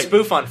 Well, it's a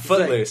spoof on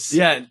Footloose.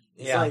 Yeah,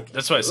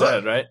 that's what I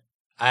said, right?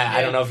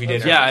 I don't know if you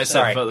did. Yeah, I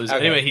said Footloose.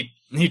 Okay. Anyway,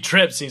 he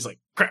trips and he's like,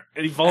 crap,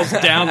 and he falls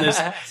down this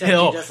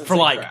hill for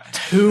like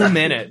 2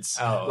 minutes,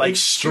 like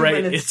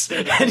straight.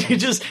 And you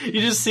just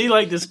see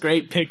like this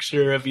great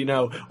picture of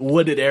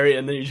wooded area,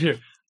 and then you hear.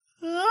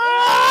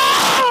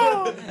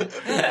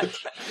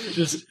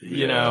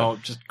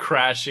 just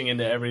crashing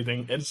into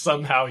everything, and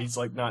somehow he's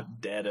like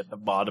not dead at the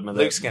bottom of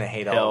the Luke's gonna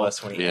hate all of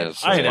us when he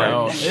I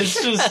know.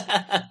 It's just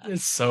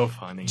it's so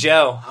funny.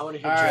 Joe, I want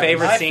to All right,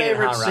 favorite my scene.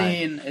 favorite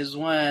scene is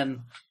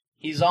when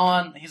he's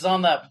on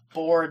that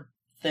board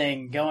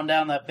thing going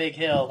down that big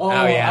hill.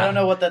 I don't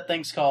know what that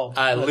thing's called.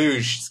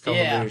 Luge. It's called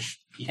a luge.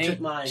 He took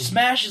mine.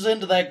 Smashes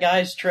into that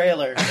guy's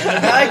trailer. And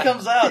the guy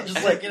comes out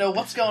just like,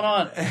 what's going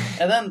on?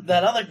 And then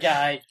that other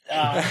guy,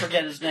 I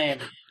forget his name,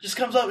 just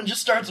comes up and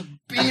just starts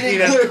beating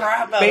the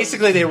crap out of him.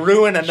 Basically, they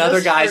ruin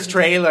another guy's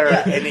trailer,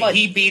 and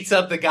he beats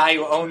up the guy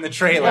who owned the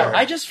trailer. Yeah,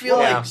 I just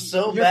feel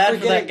so bad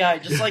for that guy.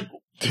 Just like,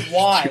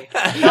 why?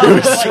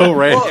 It was so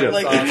random.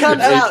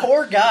 That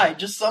poor guy,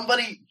 just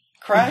somebody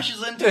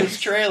crashes into his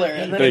trailer,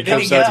 and then he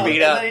comes out,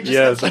 beat up. And then he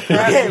just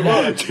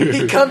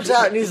he comes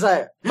out and he's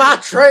like, my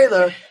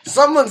trailer,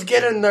 someone's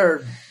getting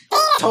their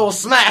hole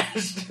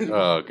smashed.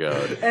 Oh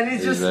god! And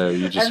he's just,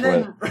 you just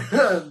then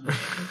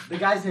the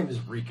guy's name is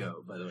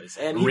Rico, by the way.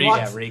 And he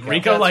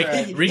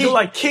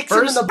Rico kicks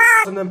first, him in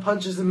the and then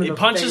punches him in the face.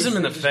 He punches him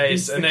in the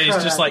face, and then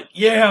he's just like,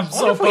 I'm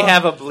so pumped. We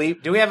have a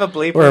bleep. Do we have a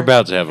bleep? We're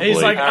about to have a bleep.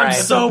 He's like, I'm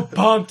so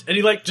pumped, and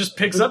he like just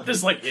picks up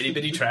this like itty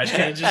bitty trash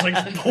can and just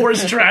like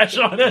pours trash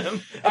on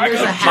him. I go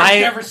to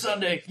church every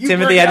Sunday.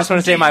 Timothy, I just want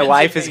to say my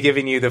wife is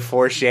giving you the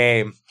for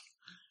shame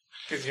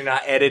because you're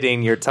not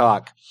editing your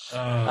talk.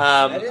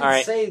 I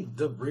didn't say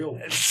the real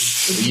one.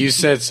 You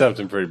said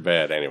something pretty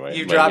bad anyway.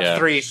 You've dropped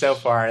 3 so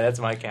far. That's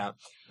my count.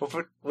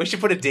 We should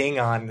put a ding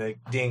on the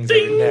dings.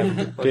 Ding!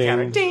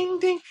 Ding. Ding,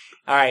 ding.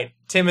 All right,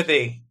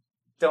 Timothy,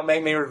 don't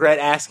make me regret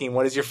asking,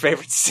 what is your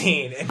favorite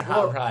scene in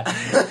Hot Rod?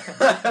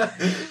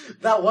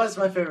 That was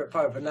my favorite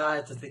part, but now I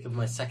have to think of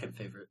my second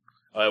favorite.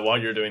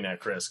 While you're doing that,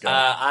 Chris, go.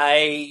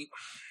 I'm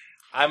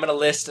going to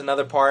list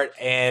another part,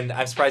 and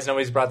I'm surprised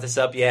nobody's brought this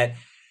up yet.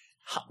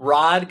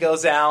 Rod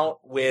goes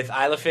out with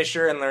Isla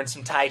Fisher and learns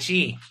some Tai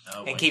Chi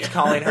and keeps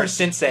calling her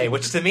Sensei,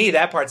 which to me,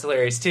 that part's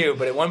hilarious too.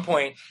 But at one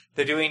point,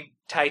 they're doing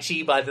Tai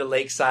Chi by the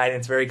lakeside, and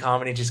it's very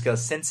common. He just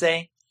goes,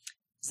 Sensei,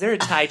 is there a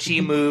Tai Chi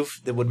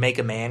move that would make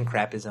a man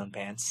crap his own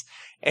pants?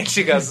 And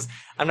she goes,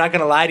 I'm not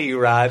going to lie to you,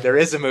 Rod. There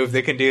is a move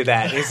that can do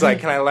that. And he's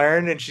like, can I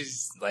learn? And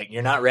she's like,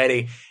 you're not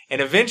ready.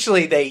 And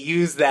eventually they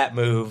use that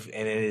move,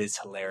 and it is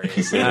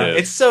hilarious.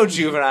 It's so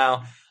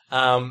juvenile.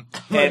 And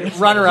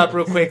runner up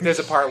real quick. There's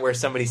a part where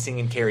somebody's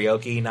singing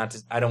karaoke.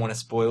 I don't want to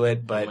spoil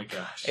it, but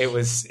it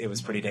was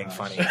pretty dang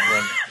funny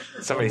when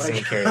somebody's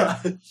singing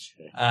karaoke.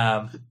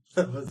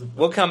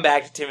 We'll come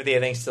back to Timothy. I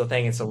think still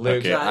thinking so.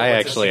 Luke, okay, I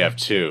actually have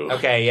 2.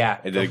 Okay, yeah.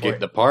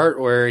 The part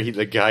where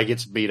the guy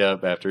gets beat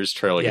up after his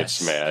trailer gets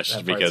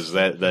smashed because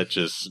that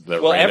just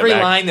every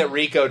line that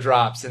Rico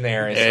drops in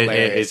there is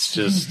hilarious. It's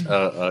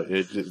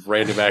just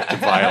random act of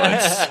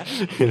violence.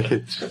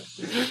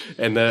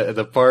 And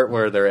the part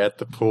where they're at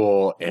the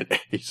pool and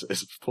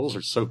his pools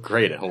are so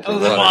great at holding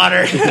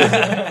water.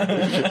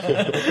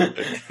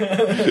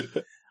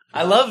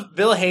 I love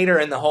Bill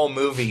Hader in the whole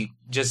movie.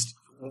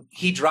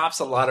 He drops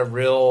a lot of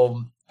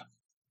real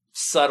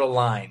subtle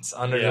lines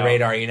under the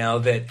radar,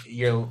 that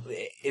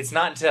it's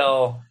not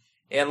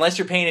unless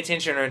you're paying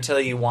attention or until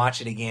you watch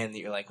it again that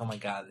you're like, oh my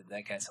God,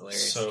 that guy's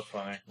hilarious. So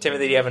funny.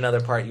 Timothy, do you have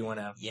another part you want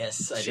to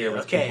share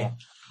with people?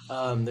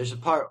 There's a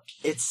part,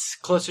 it's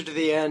closer to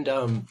the end,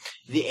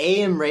 the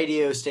AM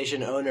radio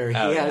station owner, he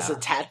has a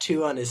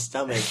tattoo on his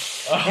stomach,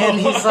 and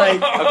he's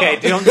like... Okay,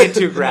 don't get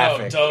too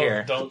graphic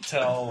here. Don't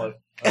tell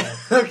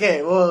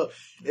Okay, well,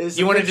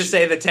 You wanted to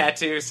say the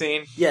tattoo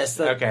scene? Yes.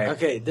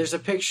 Okay. There's a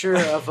picture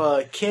of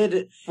a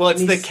kid. Well,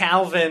 it's the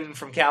Calvin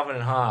from Calvin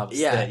and Hobbes.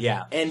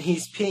 Yeah. And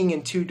he's peeing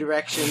in two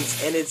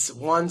directions, and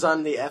one's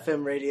on the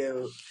FM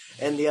radio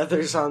and the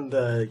other's on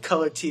the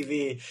color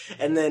TV.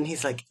 And then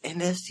he's like,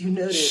 and as you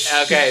notice.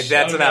 Okay,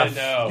 that's enough.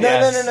 No.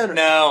 Yes.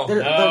 No.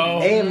 The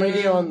AM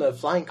radio on the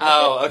flying carpet.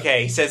 Oh,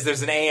 okay. He says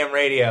there's an AM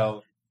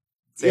radio.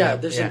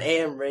 There's an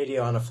AM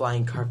radio on a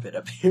flying carpet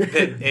up here.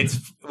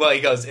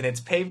 He goes, and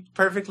it's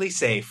perfectly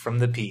safe from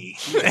the pee.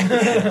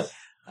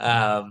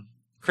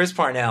 Chris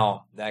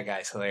Parnell, that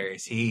guy's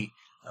hilarious. He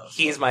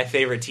is my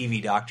favorite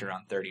TV doctor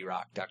on 30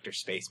 Rock, Dr.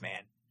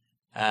 Spaceman.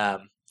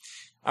 All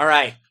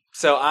right.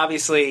 So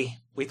obviously,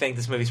 we think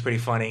this movie's pretty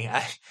funny.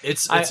 I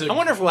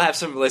wonder if we'll have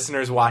some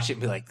listeners watch it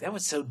and be like, "That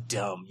was so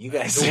dumb." You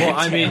guys. Well,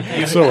 I mean,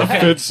 so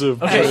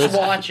offensive. Okay, just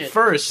watch it.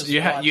 First,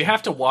 you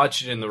have to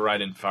watch it in the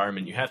right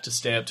environment. You have to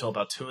stay up till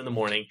about 2 a.m.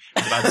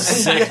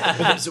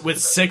 with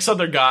 6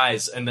 other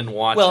guys, and then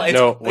watch. Well,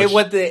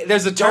 it.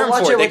 There's a term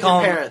for it.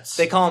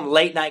 They call them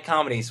late night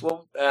comedies.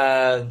 Well,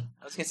 I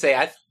was gonna say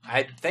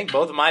I think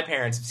both of my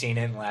parents have seen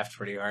it and laughed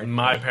pretty hard.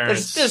 My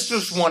parents. There's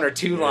just 1 or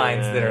 2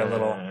 lines that are a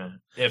little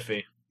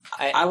iffy.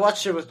 I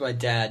watched it with my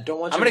dad. Don't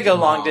watch it I'm going to with go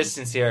your long mom.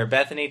 distance here.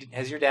 Bethany,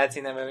 has your dad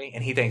seen that movie?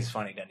 And he thinks it's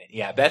funny, doesn't it?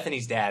 Yeah,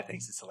 Bethany's dad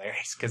thinks it's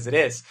hilarious because it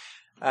is.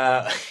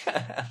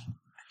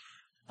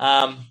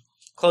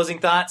 Closing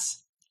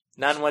thoughts?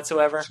 None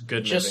whatsoever? It's a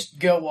good movie. Just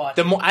go watch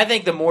it. I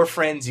think the more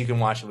friends you can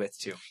watch it with,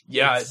 too.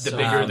 Yeah, the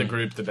bigger the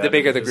group, the better. The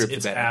bigger the group, the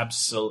it's better.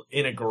 Absolutely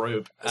in a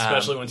group,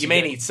 especially when you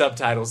may need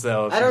subtitles,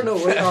 though. I don't know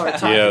what y'all are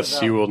talking about.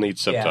 Yes, you will need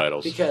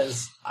subtitles.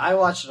 Because I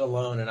watched it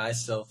alone and I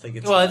still think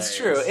it's Well, hilarious. it's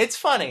true. It's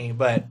funny,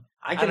 but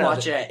I can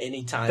watch it at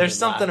any time. There's and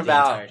something laugh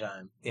about the entire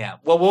time. Yeah.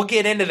 Well, we'll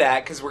get into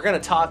that because we're going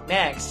to talk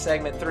next,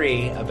 segment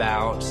 3,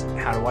 about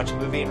how to watch a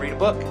movie and read a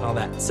book and all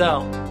that.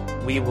 So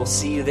we will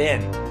see you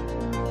then.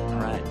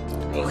 All right.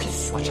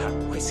 Watch out,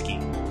 whiskey.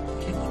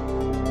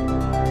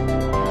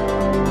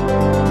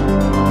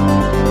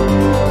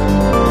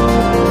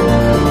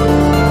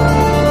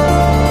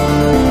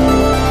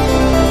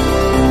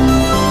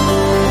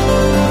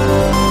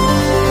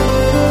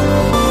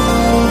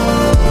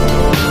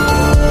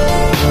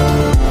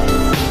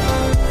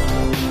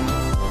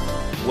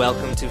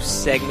 Welcome to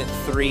segment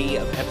 3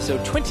 of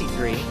episode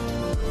 23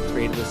 of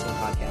Creative Listening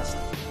Podcast.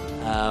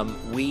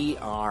 We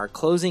are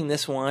closing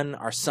this one,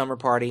 our summer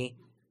party,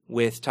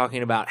 with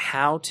talking about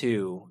how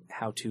to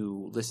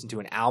listen to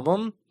an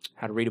album,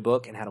 how to read a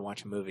book, and how to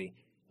watch a movie,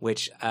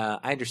 which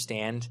I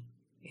understand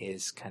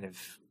is kind of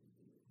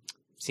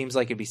seems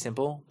like it'd be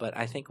simple, but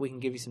I think we can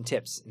give you some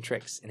tips and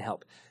tricks and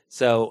help.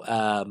 So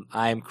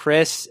I'm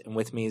Chris, and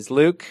with me is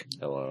Luke.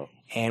 Hello.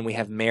 And we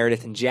have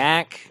Meredith and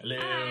Jack. Hello.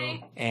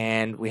 Hi.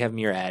 And we have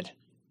Murad.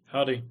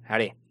 Howdy.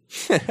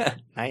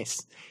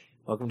 Nice.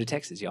 Welcome to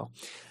Texas, y'all.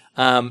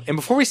 And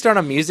before we start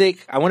on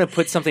music, I want to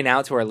put something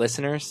out to our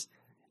listeners.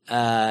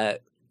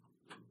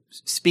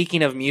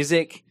 Speaking of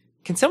music,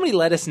 can somebody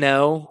let us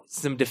know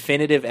some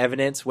definitive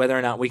evidence whether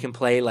or not we can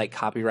play like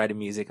copyrighted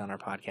music on our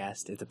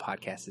podcast if the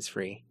podcast is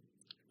free?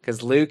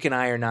 Because Luke and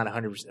I are not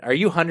 100%. Are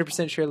you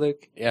 100% sure,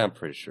 Luke? Yeah, I'm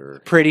pretty sure.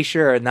 Pretty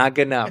sure. Not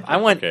good enough. I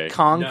want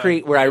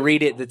concrete where I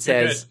read it that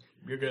says.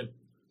 You're good.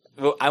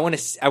 Well, I want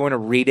to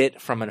read it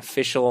from an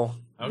official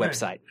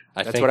website.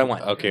 That's what I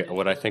want. Okay,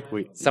 what I think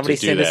we somebody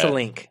to do send us a that,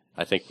 link.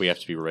 I think we have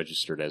to be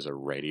registered as a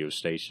radio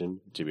station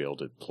to be able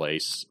to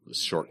place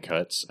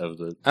shortcuts of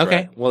the track.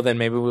 Okay, well then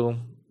maybe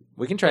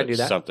we can try to do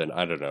that. Something,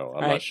 I don't know.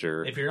 I'm not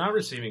sure. If you're not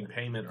receiving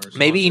payment or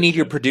maybe you need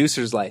your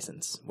producer's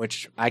license,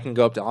 which I can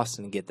go up to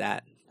Austin and get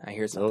that. I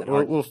hear something.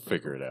 We'll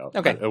figure it out.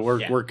 Okay,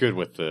 we're good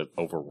with the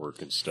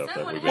overwork and stuff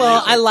that we've been Well,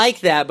 using. I like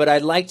that, but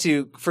I'd like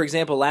to. For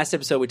example, last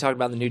episode we talked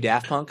about the new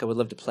Daft Punk. I would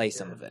love to play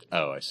some of it.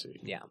 Oh, I see.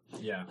 Yeah.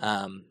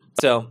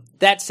 So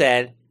that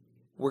said,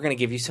 we're going to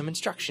give you some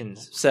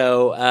instructions.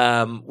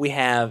 So we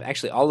have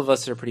actually all of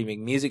us are pretty big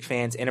music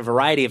fans and a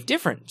variety of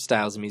different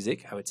styles of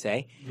music, I would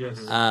say.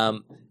 Yes.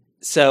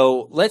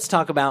 So let's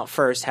talk about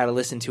first how to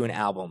listen to an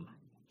album.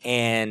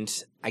 And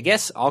I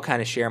guess I'll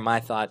kind of share my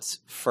thoughts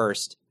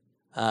first.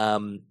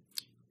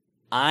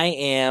 I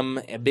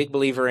am a big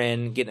believer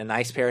in getting a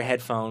nice pair of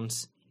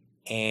headphones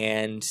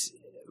and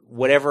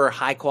whatever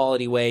high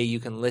quality way you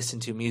can listen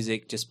to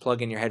music, just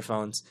plug in your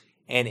headphones.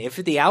 And if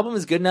the album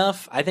is good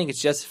enough, I think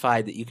it's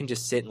justified that you can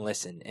just sit and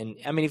listen. And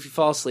I mean, if you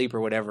fall asleep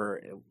or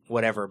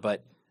whatever,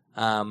 but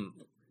not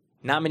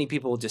many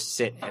people just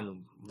sit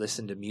and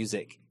listen to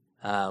music.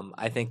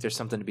 I think there's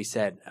something to be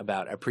said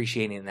about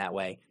appreciating it that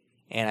way.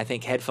 And I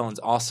think headphones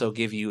also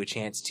give you a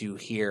chance to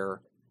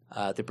hear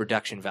the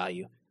production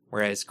value.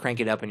 Whereas crank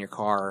it up in your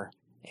car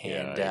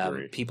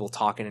and people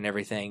talking and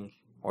everything,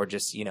 or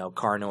just,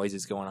 car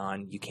noises going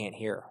on, you can't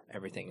hear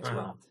everything as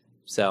well.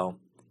 So,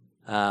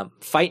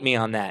 fight me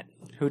on that.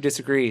 Who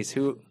disagrees?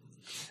 Who?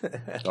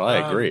 Oh,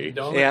 I agree.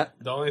 The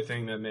only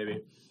thing that maybe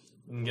you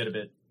can get a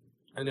bit.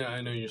 I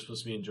know you're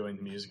supposed to be enjoying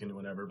the music and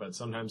whatever, but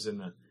sometimes in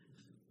the,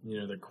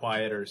 the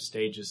quieter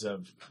stages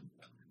of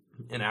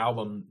an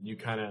album, you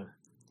kind of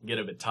get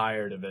a bit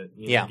tired of it.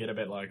 Get a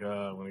bit like,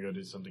 I want to go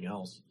do something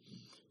else.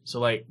 So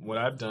like what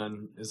I've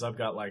done is I've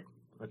got like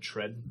a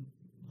tread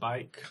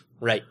bike,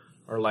 Right.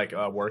 or like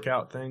a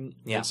workout thing.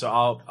 Yeah. And so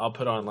I'll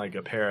put on like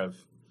a pair of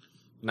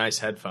nice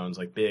headphones,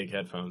 like big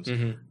headphones,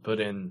 put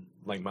in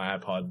like my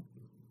iPod,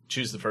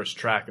 choose the first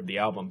track of the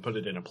album, put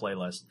it in a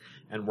playlist,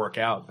 and work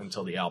out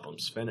until the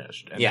album's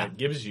finished. And Yeah. it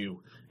gives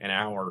you an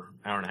hour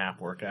and a half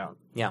workout.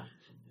 Yeah.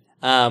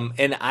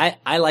 And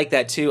I like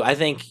that too. I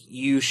think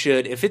you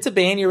should, if it's a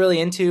band you're really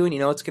into and you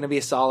know it's going to be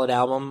a solid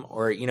album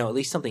or, you know, at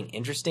least something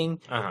interesting,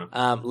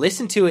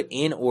 listen to it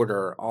in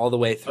order all the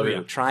way through. Oh,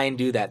 yeah. Try and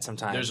do that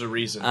sometimes. There's a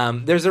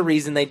reason. There's a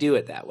reason they do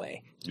it that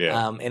way.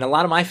 Yeah. And a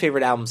lot of my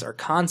favorite albums are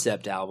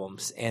concept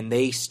albums, and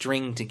they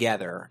string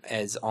together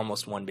as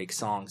almost one big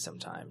song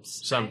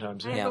sometimes.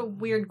 Sometimes. I Yeah. have a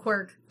weird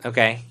quirk.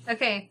 Okay.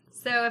 Okay,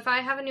 so if I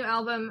have a new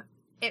album,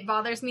 it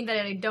bothers me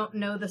that I don't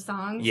know the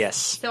songs. Yes.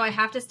 So I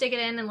have to stick it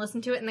in and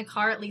listen to it in the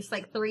car at least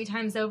like 3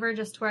 times over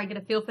just to where I get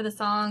a feel for the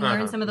song,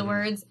 learn some of the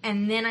words,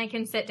 and then I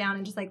can sit down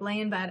and just like lay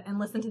in bed and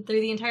listen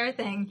through the entire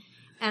thing,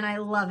 and I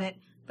love it.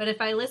 But if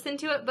I listen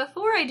to it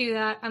before I do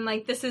that, I'm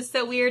like, this is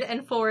so weird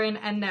and foreign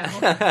and no.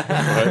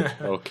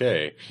 But,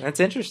 okay. That's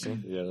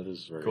interesting. Yeah, that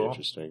is very Cool.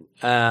 interesting.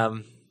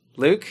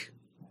 Luke,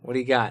 what do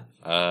you got?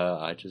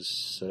 I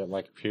just sit at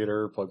my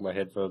computer, plug my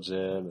headphones in,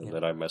 and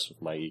then I mess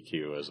with my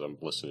EQ as I'm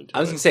listening to it. I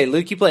was going to say,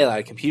 Luke, you play a lot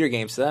of computer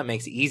games, so that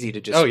makes it easy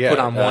to just Oh, yeah, put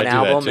on I one do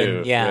that album too,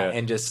 and yeah.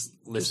 and just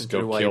listen just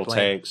through go while kill you're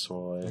playing. tanks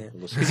while I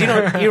listen. Because you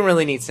don't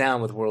really need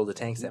sound with World of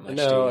Tanks that much.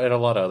 do No, you? and a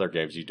lot of other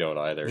games you don't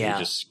either. Yeah. You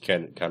just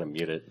can kind of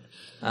mute it.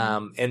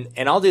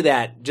 And I'll do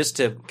that just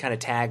to kind of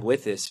tag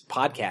with this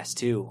podcast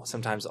too.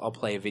 Sometimes I'll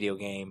play a video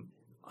game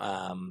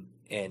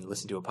and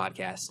listen to a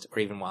podcast, or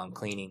even while I'm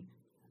cleaning.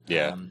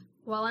 Yeah.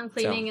 While I'm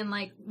cleaning and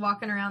like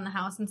walking around the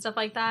house and stuff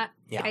like that,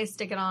 Yeah. I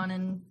stick it on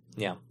and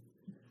Yeah.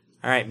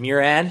 All right,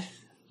 Murad.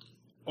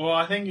 Well,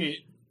 I think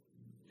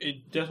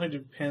it definitely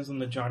depends on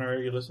the genre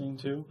you're listening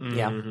to.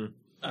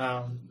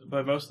 Yeah.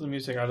 But most of the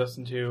music I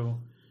listen to,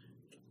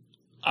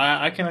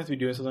 I can have to be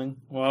doing something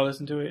while I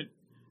listen to it,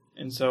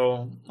 and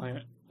so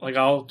like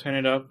I'll turn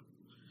it up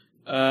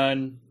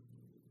and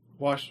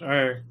wash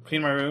or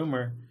clean my room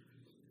or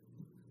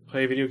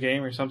play a video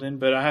game or something.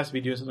 But I have to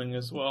be doing something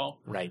as well.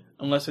 Right.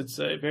 Unless it's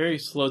a very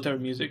slow type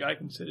of music, I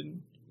can sit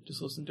and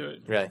just listen to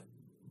it. Really.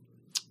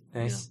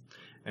 Nice.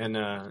 Yeah. And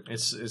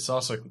it's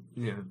also,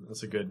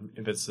 that's a good,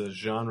 if it's the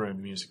genre of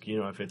music,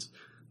 if it's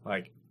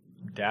like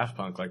Daft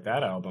Punk, like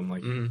that album,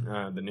 like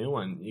the new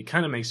one, it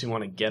kind of makes you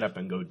want to get up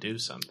and go do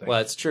something. Well,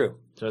 it's true.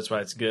 So that's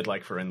why it's good,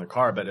 like for in the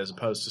car, but as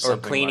opposed to Or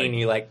something cleaning, like,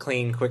 you like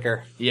clean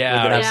quicker.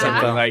 yeah, with or an something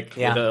up-tempo. like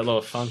Yeah. with a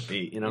little funk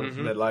beat,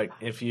 But like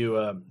if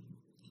you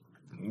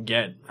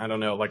get, I don't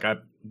know, like I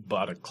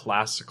bought a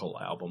classical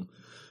album.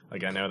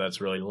 Like I know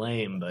that's really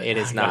lame, but It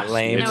is not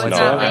lame. No, it's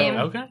whatsoever. not lame.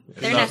 Okay,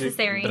 they're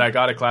necessary. But I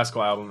got a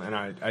classical album, and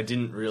I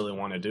didn't really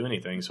want to do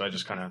anything, so I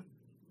just kind of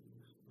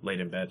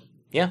laid in bed.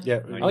 Yeah. Yeah.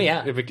 Oh,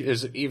 yeah. If it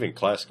is even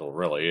classical,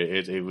 really,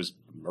 it was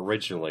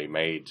originally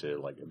made to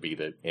like be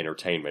the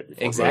entertainment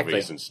before Exactly.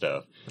 movies and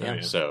stuff.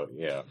 Yeah. So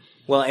yeah.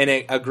 Well, and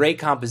a great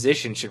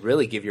composition should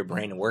really give your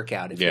brain a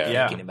workout if you're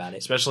Yeah. thinking about it.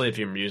 Especially if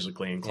you're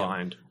musically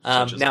inclined.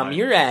 such as Now, I am.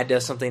 Murad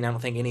does something I don't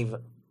think any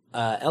of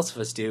else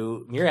of us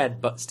do.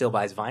 Murad still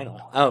buys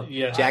vinyl. Oh,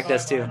 Yeah. Jack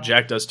does too.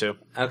 Jack does too.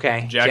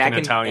 Okay, Jack and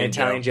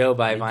Italian Joe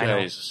buy You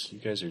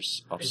vinyl. guys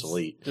are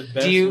obsolete. It's the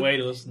best you- way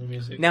to listen to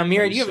music. Now,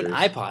 Murad, Are you you have an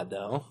serious? iPod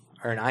though,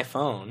 or an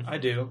iPhone. I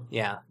do.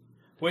 Yeah.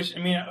 Which, I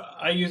mean,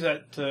 I use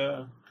that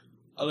to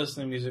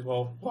listen to music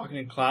while walking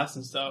in class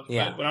and stuff.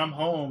 Yeah. But when I'm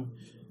home,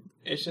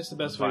 it's just the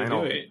best way to do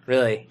Vinyl. it.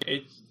 Really?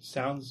 It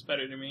sounds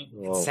better to me.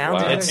 Well,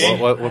 sounds wow.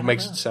 good. What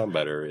makes it sound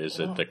better? Is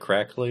it the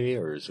crackly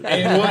or is it?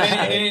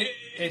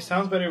 It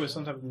sounds better with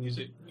some type of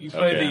music. You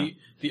play Okay.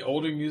 the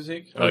older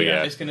music. Oh,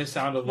 yeah. It's going to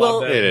sound a lot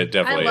Well, better. It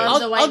definitely I love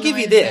is. the white I'll give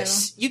you noise,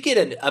 this. You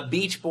get a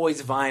Beach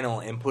Boys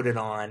vinyl and put it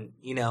on.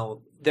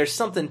 There's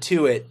something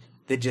to it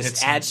that just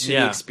It's- adds to the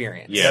yeah.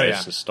 experience. Yeah, Yeah.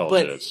 it's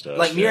nostalgia But stuff.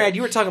 like yeah. Murad,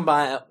 you were talking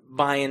about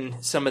buying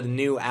some of the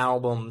new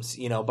albums.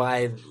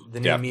 Buy the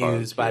new Daft Punk,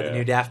 Muse, buy the yeah.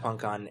 new Daft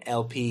Punk on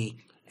LP,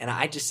 and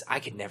I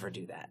could never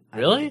do that.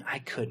 Really? I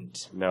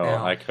couldn't. No,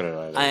 I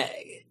couldn't either.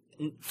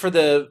 For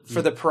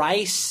the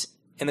price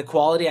and the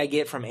quality I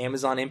get from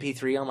Amazon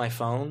MP3 on my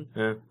phone,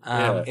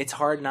 Yeah. it's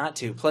hard not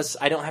to. Plus,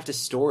 I don't have to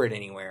store it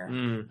anywhere.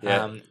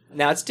 Yeah.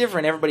 Now it's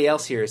different. Everybody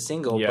else here is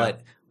single, Yeah.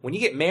 but when you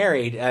get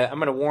married, I'm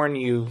going to warn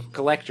you,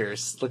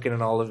 collectors, looking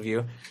at all of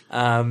you,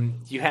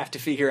 you have to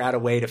figure out a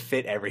way to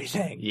fit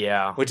everything.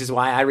 Yeah. Which is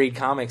why I read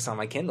comics on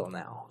my Kindle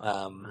now.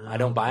 I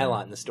don't buy a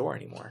lot in the store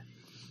anymore.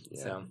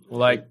 Yeah. So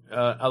Like,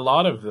 a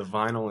lot of the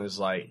vinyl is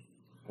like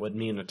what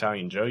me and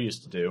Italian Joe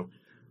used to do.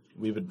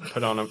 We would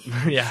put on a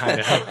yeah,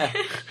 I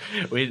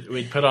know.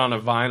 We'd put on a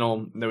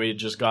vinyl that we had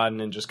just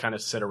gotten and just kind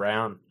of sit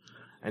around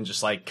and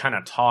just like kind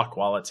of talk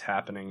while it's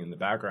happening in the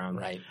background.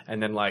 Right.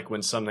 And then like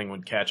when something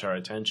would catch our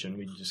attention,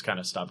 we'd just kind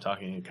of stop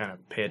talking and kind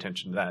of pay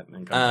attention to that and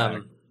then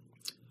come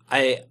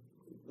back.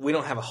 we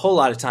don't have a whole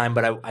lot of time,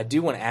 but I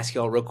do want to ask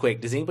you all real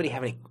quick. Does anybody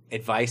have any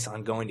advice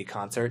on going to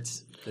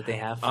concerts that they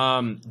have?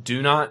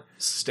 Do not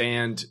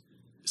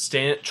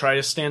try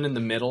to stand in the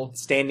middle.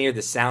 Stand near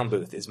the sound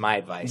booth is my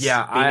advice.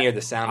 Yeah, Be near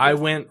the sound booth. I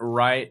went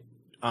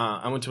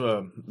I went to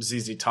a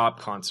ZZ Top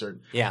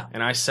concert. Yeah.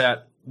 And I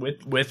sat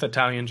with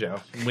Italian Joe.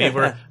 We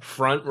were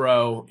front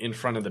row in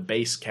front of the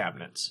bass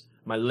cabinets.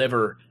 My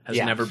liver has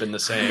never been the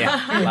same.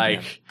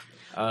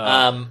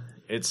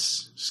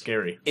 It's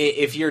scary.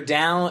 If you're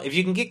down, if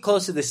you can get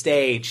close to the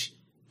stage,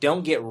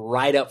 don't get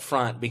right up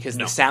front because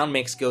the sound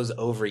mix goes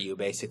over you,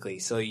 basically.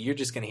 So you're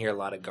just going to hear a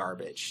lot of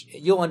garbage.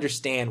 You'll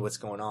understand what's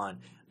going on.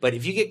 But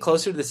if you get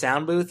closer to the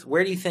sound booth,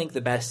 where do you think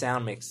the best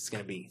sound mix is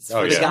going to be? It's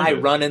for the guy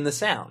running the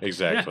sound.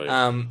 Exactly.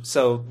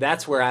 So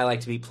that's where I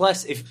like to be.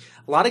 Plus, if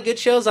a lot of good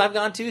shows I've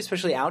gone to,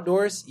 especially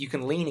outdoors, you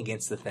can lean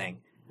against the thing.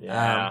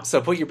 Yeah.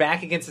 So put your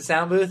back against the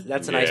sound booth.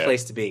 That's a nice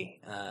place to be.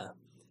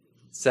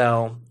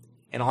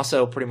 And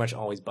also pretty much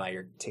always buy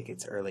your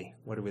tickets early.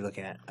 What are we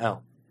looking at?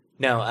 Oh,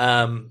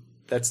 no,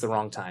 that's the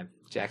wrong time.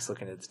 Jack's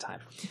looking at the time.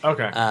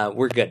 Okay.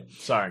 We're good.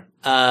 Sorry.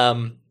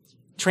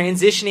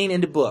 Transitioning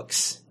into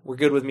books. We're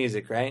good with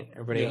music, right?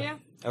 Everybody? Yeah.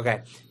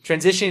 Okay.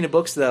 Transitioning to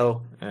books,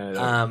 though.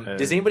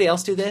 Does anybody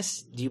else do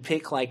this? Do you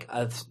pick like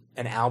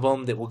an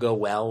album that will go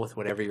well with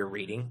whatever you're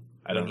reading?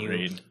 I don't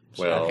read.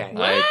 Well, Okay.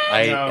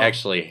 I No.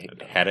 actually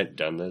hadn't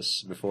done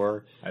this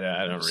before. I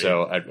don't read.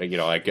 So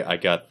I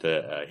got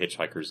the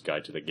Hitchhiker's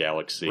Guide to the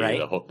Galaxy, Right.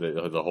 the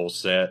whole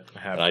set, I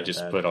have and I read just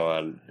that. put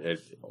on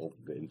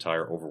the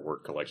entire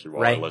Overwork collection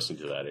while Right. I listened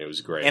to that. It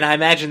was great. And I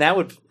imagine that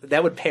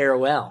would pair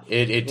well.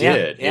 It Yeah,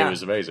 did. yeah. It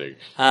was amazing.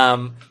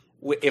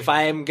 If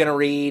I am gonna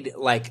read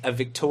like a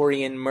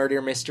Victorian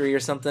murder mystery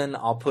or something,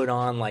 I'll put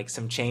on like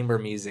some chamber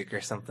music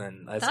or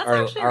something, That's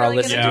or actually I'll really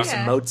listen good to idea.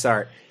 some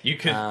Mozart. You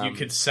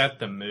could set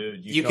the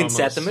mood. You can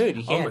set the mood,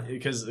 you can.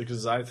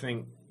 Because I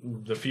think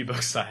the few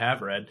books I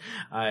have read,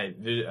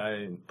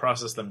 I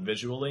process them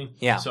visually.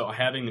 Yeah. So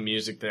having the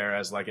music there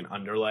as like an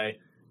underlay,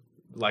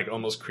 like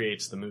almost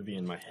creates the movie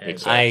in my head.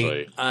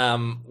 Exactly.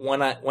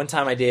 One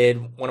time I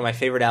did one of my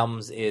favorite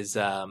albums is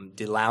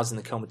 "De Louse in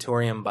the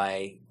Comatorium"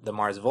 by the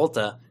Mars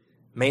Volta,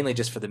 mainly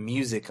just for the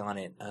music on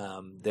it.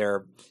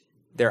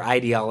 Their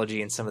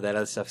ideology and some of that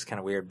other stuff is kind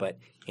of weird, but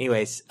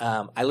anyways,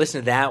 I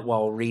listened to that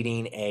while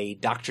reading a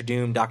Doctor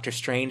Doom, Doctor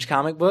Strange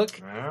comic book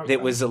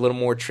that was a little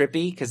more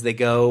trippy because they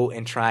go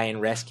and try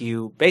and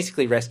rescue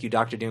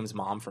Doctor Doom's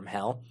mom from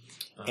hell.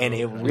 And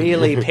it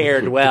really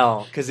paired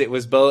well because it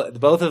was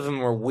both of them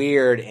were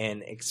weird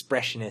and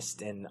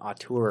expressionist and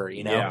auteur,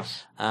 you know?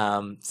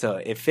 Yeah. So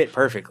it fit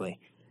perfectly.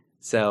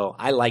 So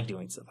I like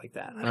doing stuff like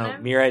that. I don't know.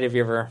 Murad, have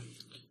you ever...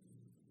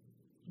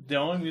 The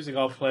only music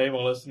I'll play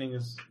while listening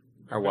is...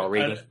 Or while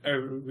reading?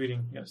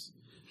 Reading, yes.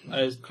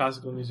 Is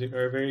classical music,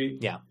 or very...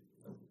 Yeah.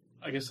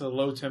 I guess a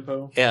low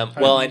tempo. Yeah,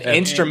 well, an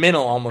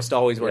instrumental almost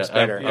always works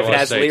better. I If it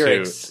has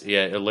lyrics...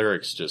 Too,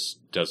 lyrics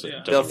just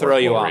doesn't They'll throw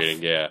work you while off.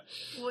 reading, yeah.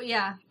 Well,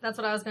 yeah, that's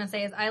what I was going to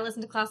say. Is I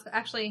listen to classical.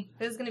 Actually,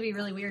 this is going to be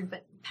really weird,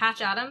 but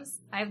Patch Adams.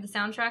 I have the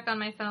soundtrack on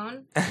my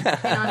phone,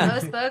 and on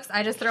most books,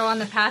 I just throw on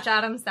the Patch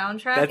Adams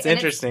soundtrack. That's and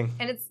interesting.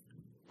 It's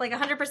like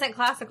 100%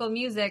 classical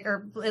music,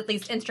 or at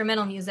least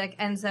instrumental music,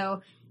 and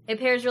so it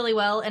pairs really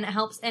well, and it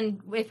helps.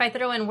 And if I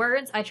throw in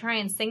words, I try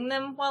and sing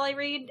them while I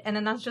read, and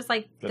then that's just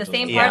like the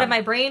same part of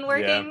my brain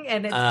working,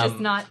 and it's just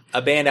not...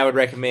 A band I would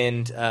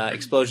recommend,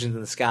 Explosions in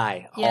the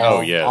Sky. Yes.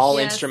 Oh, yes. All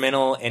Yes.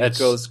 instrumental, and it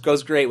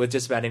goes great with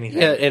just about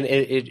anything. Yeah, and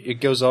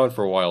it goes on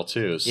for a while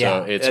too, so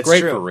Yeah, it's that's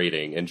great true. for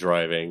reading and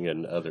driving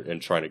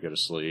and trying to go to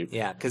sleep.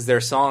 Yeah, because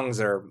their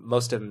songs are,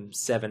 most of them,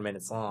 7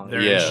 minutes long.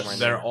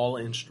 They're all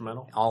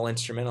instrumental. All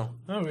instrumental.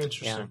 Oh,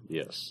 interesting.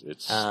 Yes,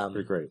 it's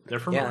pretty great. They're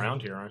from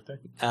around here, aren't they?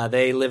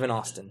 They live in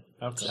Austin.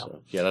 Okay.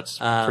 So, yeah, that's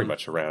pretty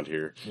much around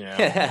here.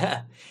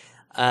 Yeah.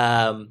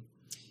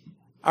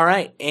 All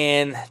right,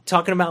 and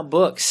talking about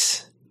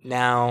books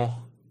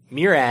now,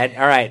 Murad.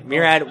 All right,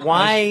 Murad.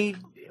 Why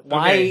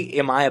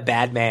am I a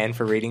bad man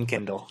for reading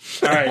Kindle?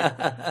 All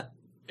right.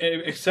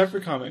 Except for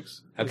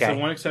comics. Okay. That's the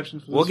one exception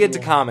for this We'll get to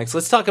rule. comics.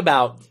 Let's talk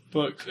about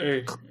Books.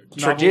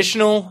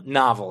 traditional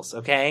novels.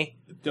 Okay.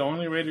 The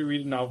only way to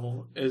read a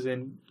novel is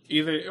in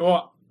either...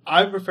 Well,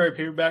 I prefer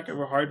paperback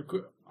over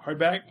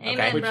hardback.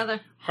 Amen, which brother.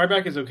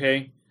 Hardback is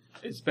okay.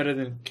 It's better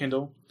than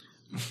Kindle.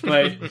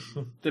 But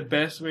the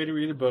best way to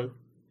read a book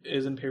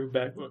is in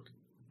paperback book.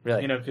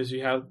 Really? You know, because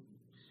you have...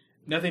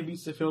 Nothing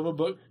beats the feel of a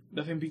book.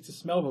 Nothing beats the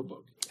smell of a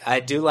book. I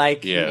do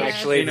like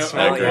actually You the know,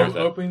 smell. agree with that.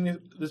 opening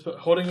this book,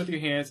 holding it with your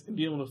hands, and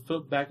being able to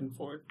flip back and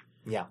forth.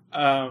 Yeah.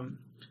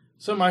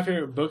 Some of my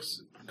favorite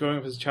books growing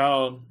up as a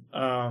child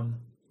had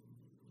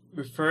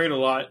a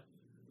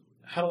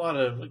lot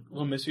of like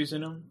little mysteries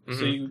in them. Mm-hmm.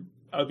 So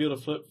I would be able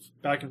to flip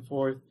back and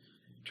forth,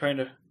 trying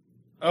to,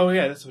 oh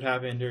yeah, that's what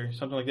happened, or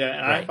something like that.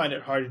 And I find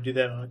it hard to do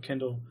that on a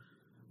Kindle.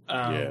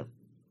 Yeah.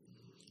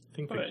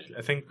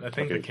 I think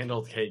the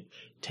Kindle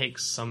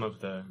takes some of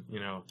the,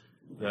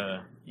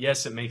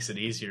 yes, it makes it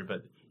easier,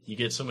 but you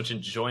get so much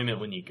enjoyment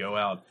when you go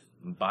out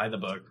and buy the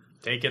book,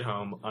 take it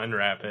home,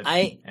 unwrap it,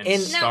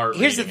 and start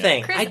here's the reading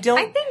thing. it. Chris, I don't.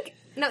 I think...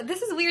 No,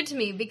 this is weird to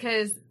me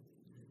because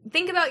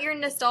think about your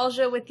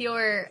nostalgia with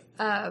your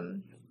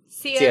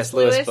C.S. C.S.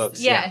 Lewis Lewis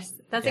books, Yes,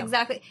 yeah. that's Yeah.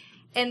 exactly.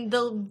 And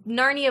the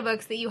Narnia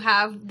books that you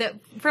have that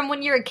from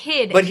when you're a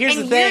kid. But here's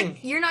and the thing.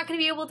 You're not going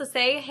to be able to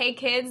say, hey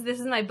kids, this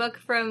is my book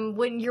from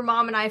when your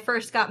mom and I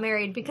first got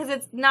married, because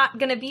it's not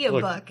going to be a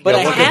book. But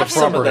I look have at the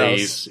some of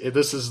properties.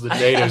 This is the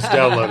data is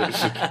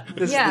downloaded.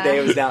 This Yeah. is the day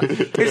it was down.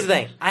 Here's the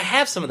thing. I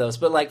have some of those,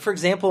 but like, for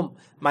example,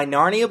 my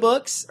Narnia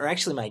books are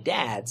actually my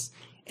dad's,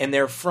 and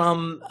they're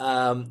from,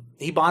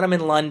 he bought them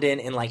in London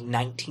in like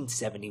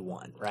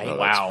 1971, right? Oh,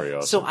 Wow. that's pretty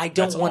awesome. So I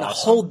don't That's want to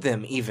awesome. hold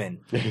them even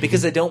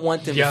because I don't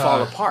want them to Yeah.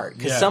 fall apart.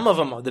 Because Yeah. some of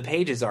them, the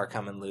pages are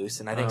coming loose,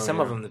 and I think Oh, some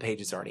of yeah. them, the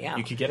pages are already out.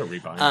 You could get a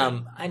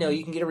rebind. I know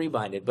you can get it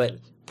rebinded, but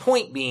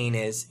point being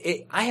is,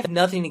 I have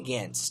nothing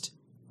against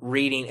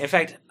reading. In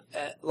fact,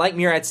 like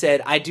Murad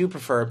said, I do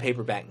prefer a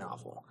paperback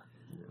novel,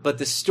 but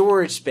the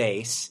storage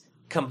space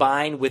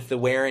combined with the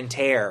wear and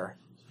tear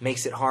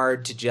makes it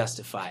hard to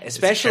justify.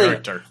 Especially,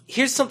 character.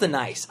 here's something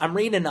nice. I'm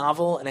reading a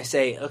novel and I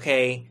say,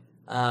 okay,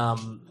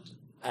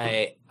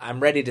 I'm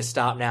ready to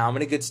stop now. I'm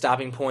at a good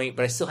stopping point,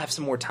 but I still have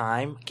some more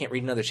time. I can't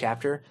read another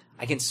chapter.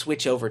 I can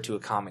switch over to a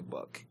comic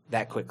book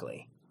that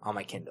quickly on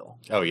my Kindle.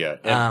 Oh yeah,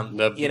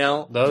 and You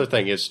know, the other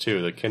thing is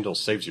too, the Kindle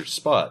saves your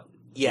spot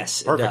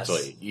yes, it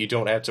perfectly. does. You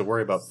don't have to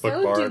worry about so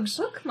bookmarks.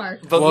 do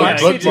bookmarks. But Well,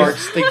 like, yeah,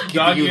 bookmarks, they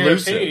Dog you ear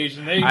lose it. page,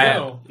 and there you I-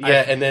 go.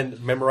 Yeah, and then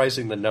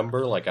memorizing the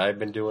number like I've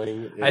been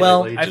doing.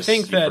 Well, lately, I just,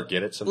 think you that-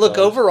 forget it sometimes. look,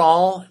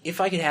 overall,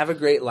 if I could have a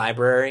great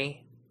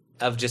library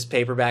of just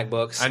paperback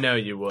books, I know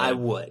you would. I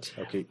would.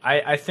 Okay,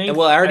 I think. And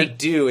well, I already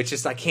do. It's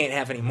just I can't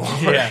have any more.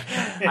 Yeah,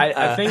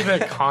 I think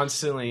that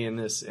constantly in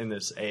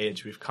this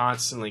age, we've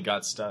constantly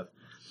got stuff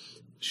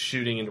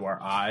shooting into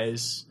our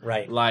eyes.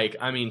 Right. Like,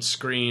 I mean,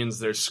 screens.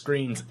 There's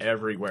screens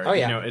everywhere. Oh,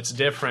 yeah. You know, it's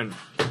different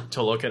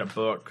to look at a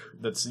book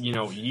that's, you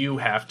know, you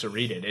have to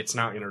read it. It's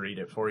not going to read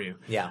it for you.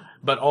 Yeah.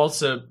 But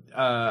also,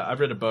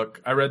 I've read a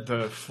book. I read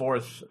the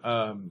fourth.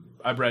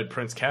 I've read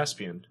Prince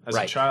Caspian as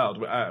Right. a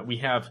child. We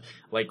have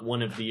like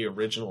one of the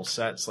original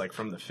sets, like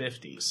from the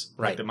 50s,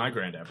 Right. like that my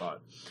granddad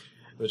bought,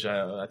 which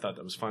I thought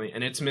that was funny.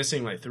 And it's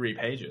missing like 3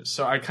 pages.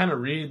 So I kind of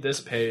read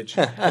this page,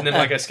 and then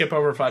like I skip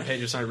over 5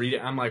 pages and I read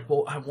it. I'm like,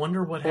 well, I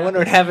wonder what I happened. wonder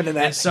what happened to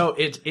that. And so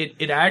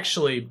it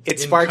actually It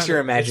sparks your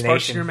It sparks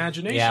imagination. your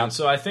imagination. Yeah.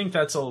 So I think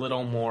that's a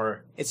little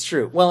more. It's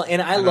true. Well,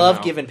 and I don't love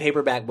know. giving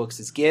paperback books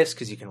as gifts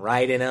because you can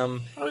write in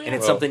them, Oh, yeah. and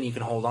it's Well- something you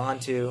can hold on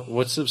to.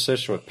 what's the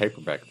obsession with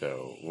paperback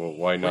though? Well,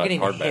 why We're not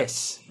getting a hardback?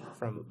 hiss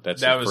from.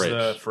 That's That the was fridge.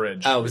 the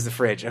fridge. Oh, it was the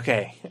fridge.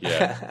 Okay.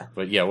 Yeah,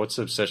 but yeah, what's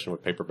the obsession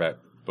with paperback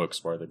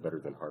books? Why are they better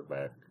than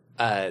hardback?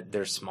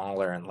 They're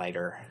smaller and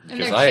lighter, And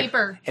 'Cause they're I-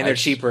 cheaper. and they're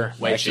cheaper.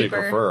 I actually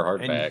cheaper. prefer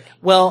hardback.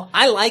 Well,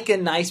 I like a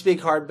nice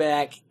big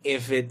hardback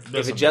if it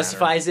Doesn't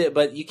justifies it,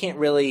 but you can't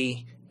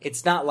really.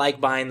 It's not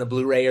like buying the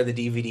Blu-ray or the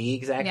DVD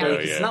exactly. Yeah. Oh, yeah.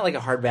 It's not like a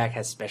hardback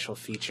has special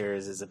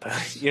features as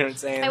opposed. You know what I'm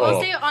saying? I will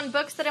Oh. say on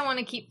books that I want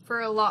to keep for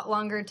a lot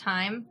longer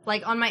time,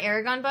 like on my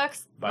Aragon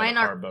books, Buy the mine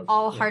are hard book.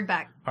 all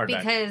hardback, Hardback.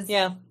 because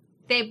Yeah.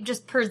 they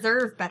just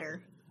preserve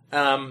better.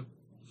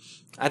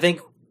 I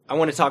think I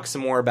want to talk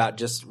some more about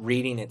just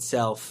reading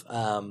itself.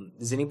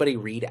 Does anybody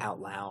read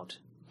out loud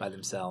by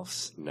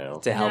themselves No.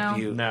 to help No.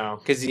 you? No.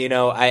 Because, you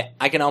know,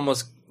 I can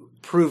almost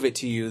prove it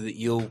to you that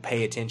you'll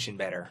pay attention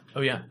better. Oh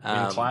yeah.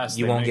 In class,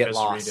 you they won't make get us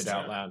lost. read it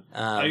out loud.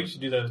 I used to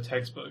do that with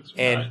textbooks, but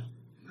And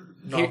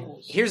not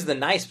novels. Here's the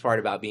nice part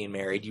about being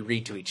married. You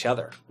read to each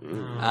other.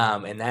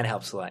 And that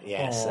helps a lot.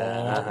 Yes.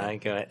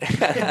 Go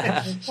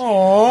ahead.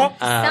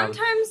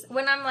 Sometimes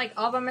when I'm like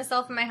all by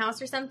myself in my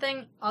house or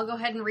something, I'll go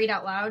ahead and read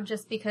out loud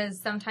just because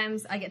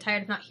sometimes I get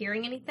tired of not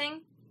hearing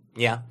anything.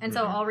 Yeah. And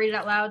so I'll read it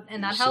out loud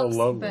and that You're so helps.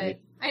 lonely.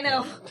 But I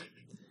know.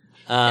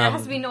 There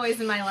has to Um, be noise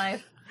in my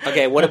life.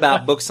 okay, what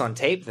about books on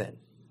tape then?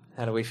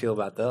 How do we feel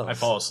about those? I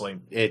fall asleep.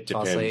 It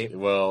Fall asleep.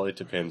 depends. Well, it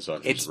depends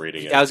on who's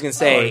reading it. I was going to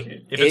say, like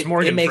it. If it's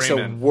Morgan it makes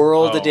Freeman, a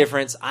world oh. of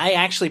difference. I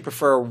actually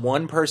prefer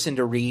one person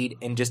to read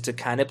in just a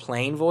kind of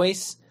plain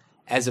voice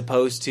as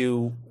opposed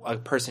to a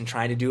person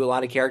trying to do a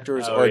lot of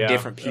characters Oh, or yeah.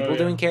 different people Oh, yeah.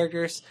 doing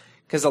characters.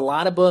 Because a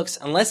lot of books,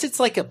 unless it's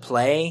like a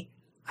play,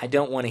 I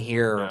don't want to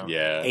hear No.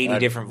 Yeah, 80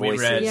 different we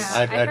voices. read- Yeah,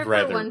 I'd I prefer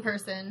rather- one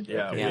person.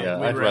 Yeah. Yeah.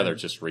 we I'd read- rather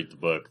just read the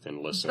book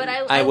than listen. But I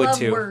I would love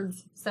too.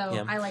 words, so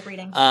Yeah. I like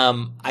reading.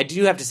 I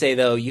do have to say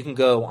though, you can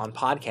go on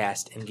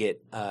podcast and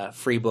get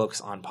free books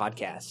on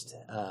podcast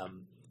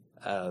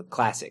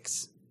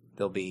classics.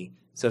 They'll be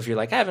so if you're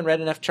like I haven't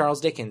read enough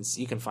Charles Dickens,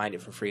 you can find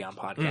it for free on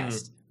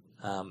podcast.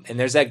 And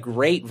there's that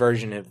great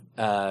version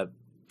of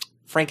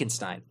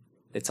Frankenstein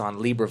that's on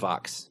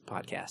LibriVox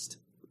podcast.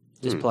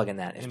 Just plug in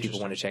that if people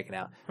Interesting. want to check it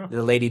out.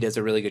 The lady does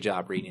a really good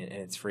job reading it,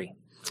 and it's free.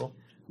 Cool.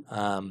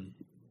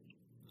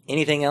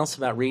 Anything else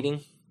about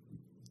reading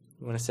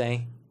you want to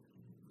say?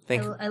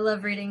 Think I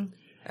love reading.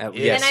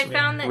 yes, And I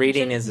found that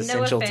reading just- is no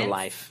essential to offense.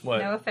 life. What?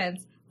 No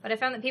offense. But I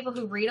found that people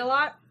who read a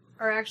lot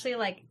are actually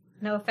like,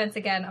 no offense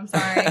again, I'm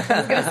sorry. It's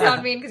going to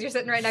sound mean because you're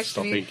sitting right next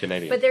Stop to me. being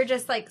Canadian. But they're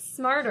just like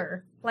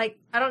smarter. Like,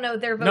 I don't know,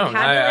 their No, I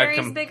vocabulary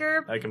com- is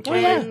bigger. I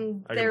completely-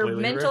 and I their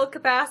completely mental agree.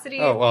 capacity.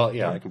 oh well,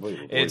 yeah, I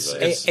completely believe It's-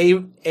 that.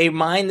 it's- A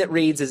mind that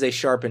reads is a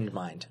sharpened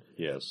mind.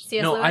 Yes.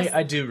 C.S. No, Lewis?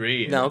 I do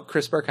read. No,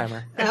 Chris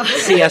Berkheimer. Oh.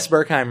 C.S.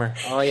 Berkheimer.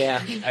 Oh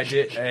yeah. I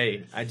did.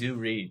 Hey, I do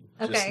read,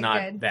 just Okay,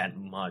 not good. that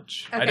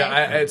much. Okay.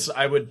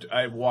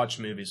 I watch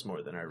movies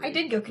more than I read. I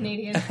did go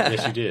Canadian.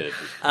 Yes, you did.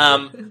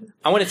 I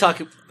want to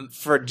talk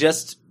for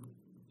just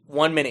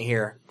 1 minute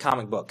here.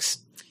 Comic books.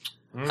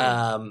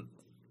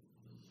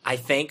 I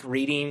think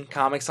reading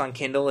comics on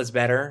Kindle is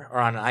better, or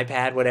on an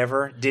iPad,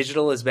 whatever.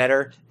 Digital is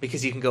better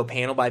because you can go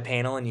panel by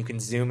panel and you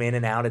can zoom in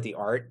and out at the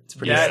art. It's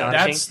pretty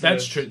astonishing.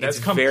 That's true. That's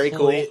very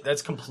cool.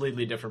 That's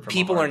completely different from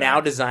People a are now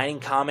hardback. designing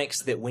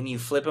comics that when you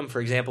flip them, for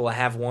example, I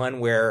have one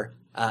where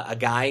a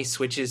guy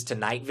switches to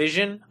night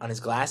vision on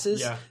his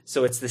glasses. Yeah.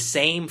 So it's the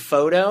same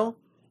photo,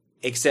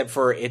 except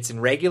for it's in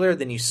regular.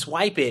 Then you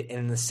swipe it,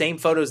 and the same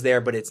photo's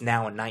there, but it's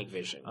now in night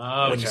vision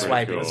when you Okay.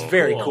 swipe it. Cool. It's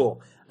very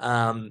cool.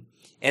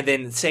 And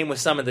then same with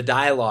some of the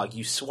dialogue.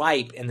 You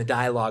swipe, and the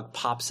dialogue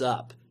pops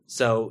up.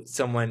 So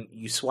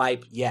you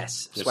swipe,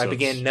 yes. Swipe So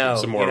again, no.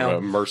 It's more you know?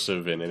 of an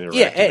immersive and interactive.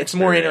 Yeah, it's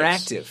more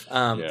experience.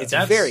 interactive. It's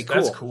That's very cool.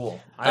 That's cool.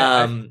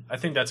 I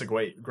think that's a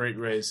great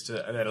ways to.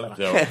 So,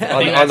 I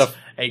think on that's the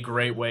a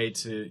great way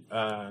to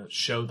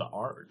show the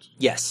art.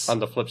 Yes. on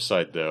the flip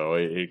side, though,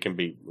 it can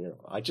be.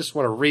 I just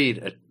want to read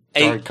a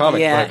darn comic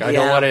yeah, book. I yeah.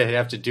 don't want to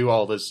have to do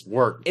all this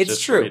work. It's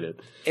just true. To read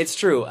it. It's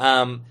true.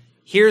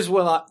 Here's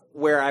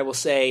where I will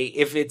say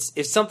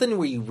if something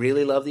where you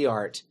really love the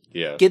art,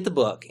 Yeah. get the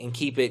book and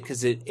keep it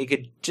because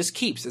it just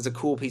keeps as a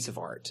cool piece of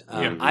art.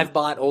 I've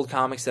bought old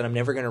comics that I'm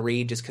never going to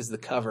read just because the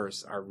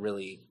covers are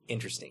really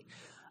interesting.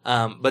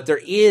 But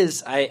there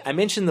is I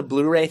mentioned the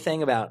Blu-ray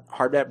thing about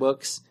hardback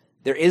books.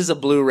 There is a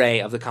Blu-ray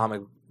of the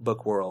comic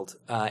book world.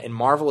 In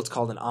Marvel, it's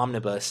called an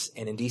omnibus,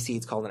 and in DC,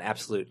 it's called an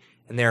absolute.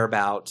 And they're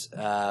about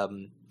a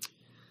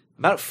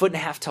foot and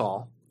a half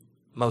tall,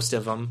 most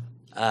of them.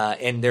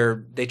 And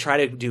they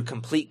try to do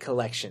complete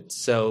collections.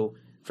 So,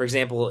 for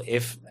example,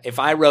 if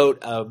I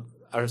wrote a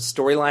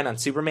storyline on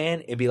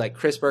Superman, it'd be like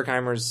Chris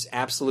Berkheimer's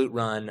absolute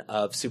run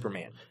of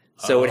Superman.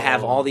 So it would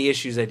have all the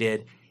issues I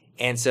did.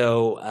 And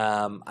so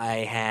I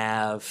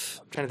have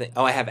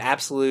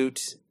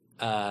absolute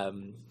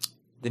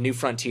the New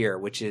Frontier,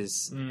 which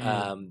is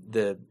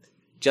the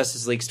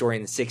Justice League story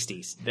in the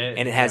 60s.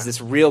 And it has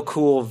this real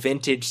cool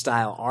vintage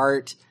style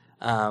art.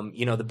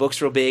 The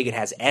book's real big. It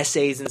has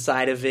essays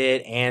inside of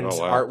it and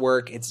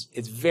artwork.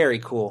 It's very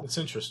cool. It's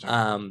interesting.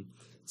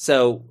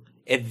 So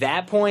at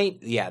that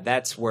point,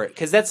 that's where,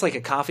 because that's like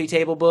a coffee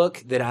table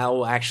book that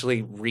I'll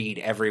actually read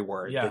every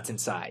word that's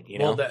inside.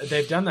 Well,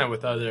 they've done that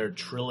with other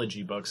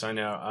trilogy books. I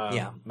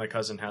know. My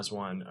cousin has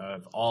one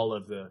of all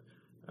of the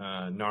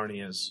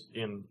Narnias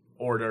in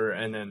order,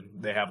 and then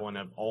they have one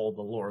of all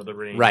the Lord of the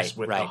Rings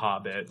with the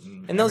Hobbit,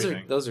 and those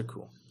are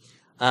cool.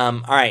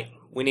 All right,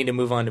 we need to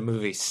move on to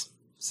movies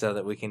so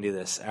that we can do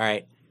this. All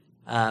right,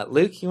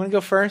 Luke, you want to go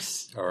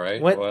first? All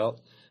right. Well,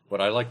 what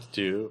I like to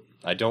do,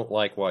 I don't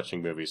like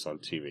watching movies on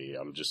TV.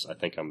 I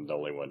think I'm the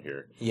only one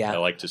here. Yeah. I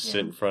like to sit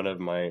in front of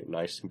my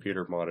nice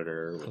computer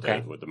monitor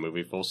with the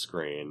movie full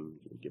screen,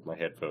 get my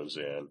headphones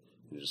in,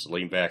 and just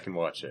lean back and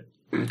watch it.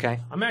 Okay.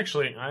 I'm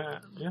actually,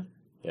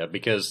 Yeah,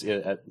 because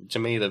to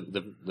me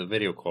the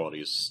video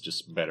quality is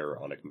just better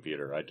on a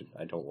computer.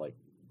 I don't like.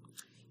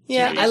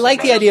 Yeah, TV I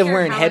like so the much. idea of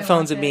wearing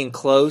headphones and being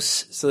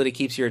close so that it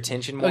keeps your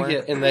attention more. Oh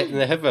yeah, and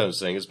the headphones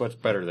thing is much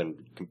better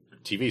than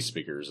TV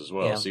speakers as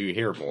well, so you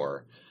hear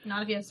more.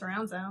 Not if you have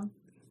surround sound.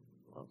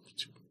 Well,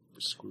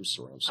 screw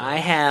surround sound.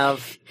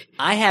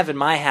 I have in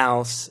my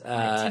house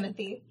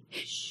Timothy.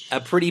 a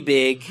pretty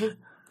big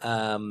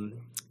LED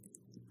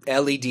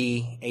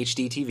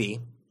HD TV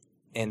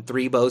and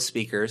 3 Bose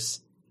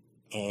speakers,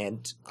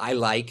 and I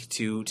like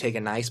to take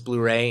a nice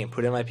Blu-ray and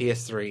put it in my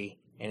PS3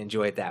 and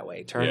enjoy it that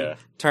way.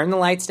 Turn the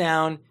lights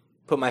down,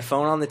 put my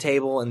phone on the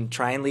table, and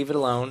try and leave it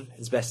alone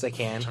as best I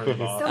can. turn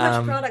them off. So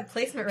much product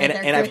placement right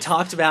there. And I've Chris.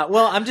 talked about,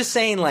 well, I'm just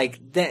saying like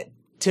that.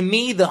 To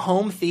me, the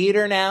home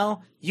theater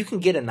now, you can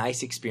get a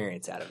nice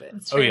experience out of it.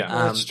 That's Oh true. yeah,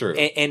 That's true.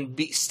 And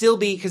still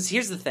be, because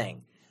here's the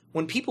thing.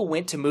 When people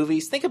went to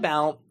movies, think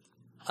about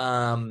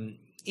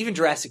even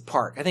Jurassic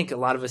Park. I think a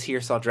lot of us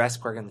here saw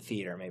Jurassic Park in the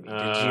theater, maybe. Did you?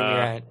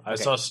 I Okay.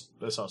 saw Star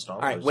Wars. All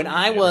right, when in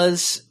I the theater.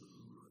 was,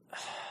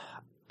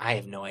 I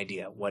have no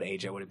idea what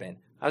age I would have been.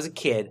 I was a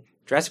kid.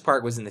 Jurassic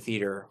Park was in the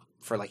theater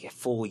for like a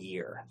full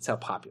year. That's how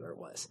popular it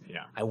was.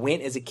 Yeah. I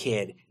went as a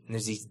kid, and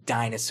there's these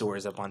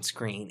dinosaurs up on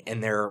screen,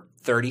 and they're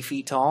 30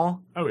 feet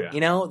tall. Oh yeah.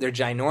 They're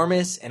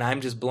ginormous, and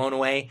I'm just blown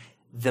away.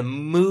 The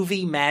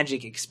movie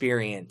magic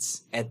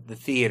experience at the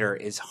theater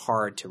is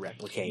hard to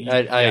replicate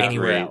I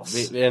anywhere agree.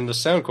 else. And the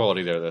sound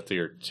quality there at the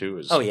theater too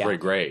is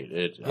great.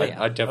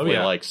 I definitely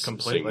like seeing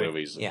completely.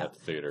 movies at the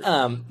theater.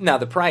 Now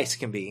the price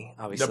can be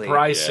obviously The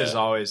price is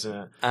always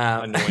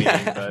annoying,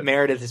 but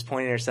Meredith is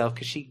pointing at herself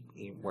because she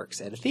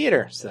works at a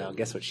theater, so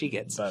guess what she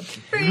gets. but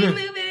Free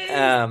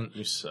movie.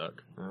 you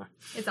suck.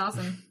 It's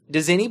awesome.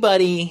 Does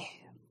anybody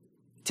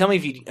tell me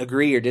if you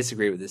agree or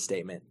disagree with this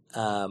statement?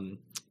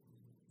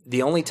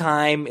 The only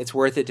time it's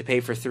worth it to pay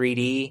for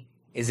 3D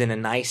is in a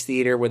nice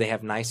theater where they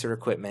have nicer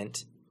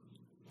equipment,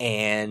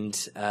 and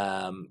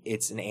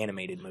it's an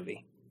animated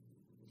movie.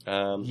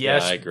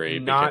 Yes, I agree.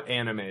 not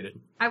animated.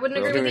 I wouldn't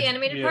agree with the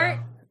animated Yeah. part.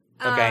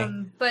 Okay.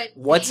 But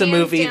What's a hands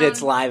movie down-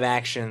 that's live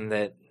action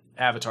that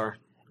Avatar.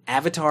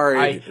 Avatar?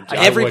 I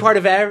every would- part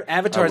of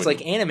Avatar I is like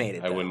wouldn't-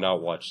 animated. I would though.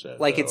 not watch that.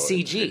 Like though, it's in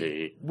CG.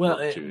 2D. Well,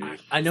 2D.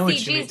 I know what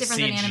CG you mean. is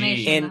different than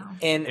CG. animation.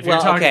 And If well,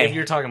 you're talking, okay. if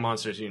you're talking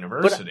Monsters But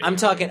University, I'm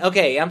talking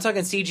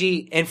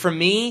CG, and for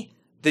me,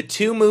 the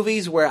two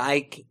movies where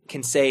I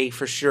can say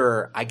for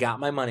sure I got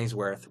my money's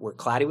worth were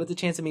Cloudy with a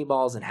Chance of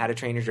Meatballs and How to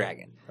Train Your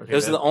Dragon. Okay,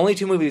 Those are the only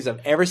two movies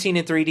I've ever seen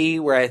in 3D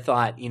where I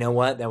thought, you know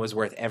what, that was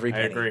worth every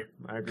I penny.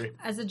 agree.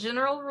 As a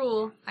general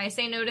rule, I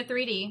say no to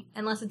 3D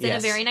unless it's in a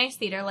Yes. very nice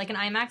theater, like an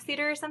IMAX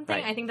theater or something.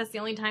 Right. I think that's the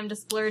only time to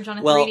splurge on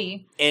a Well,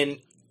 3D. and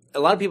a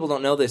lot of people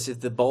don't know this.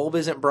 If the bulb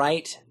isn't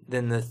bright,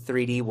 then the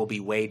 3D will be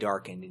way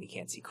darkened and you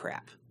can't see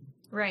crap.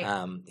 Right.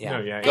 Yeah. No,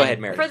 yeah, Go yeah. ahead,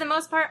 Mary. For the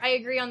most part, I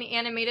agree on the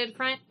animated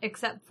front,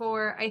 except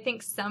for I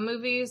think some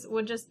movies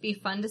would just be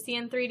fun to see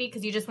in 3D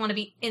because you just want to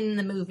be in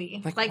the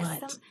movie. Like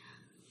what?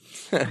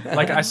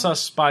 Like I saw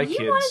Spy You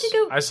Kids. wanted to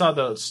go- I saw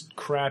those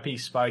crappy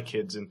Spy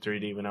Kids in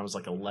 3D when I was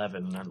like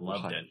 11, and I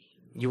loved it.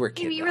 You were a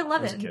kid. You were though. I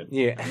was a 11. kid.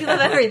 Yeah. You love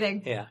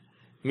everything. Yeah.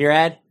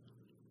 Murad?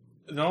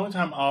 The only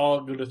time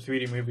I'll go to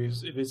 3D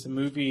movies if it's a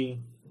movie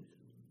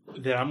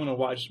that I'm going to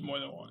watch more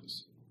than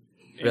once.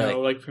 You Really?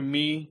 know, like for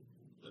me,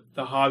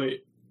 The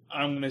Hobbit,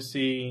 I'm going to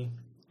see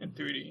in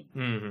 3D.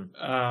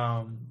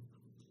 Mm-hmm.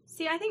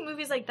 See, I think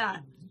movies like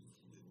that.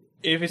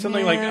 If it's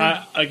something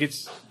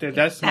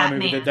that's my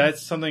movie, Batman.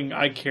 that's something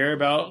I care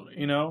about,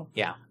 you know,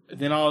 Yeah.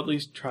 then I'll at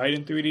least try it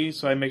in 3D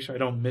so I make sure I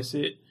don't miss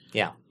it.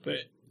 Yeah. But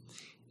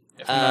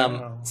if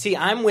not, See,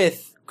 I'm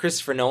with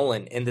Christopher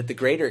Nolan in that the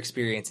greater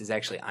experience is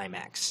actually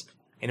IMAX.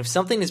 And if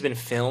something has been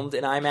filmed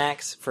in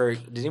IMAX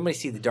did anybody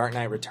see The Dark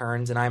Knight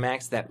Returns in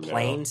IMAX? That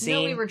plane scene?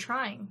 No, we were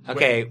trying.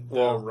 Okay, Wait,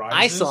 well, the I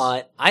Rises? saw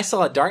it. I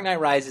saw Dark Knight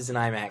Rises in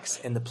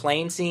IMAX, and the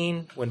plane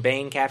scene when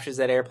Bane captures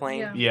that airplane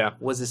Yeah. Yeah,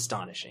 was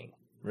astonishing.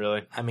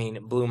 really. I mean,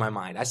 it blew my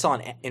mind. I saw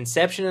an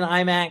Inception in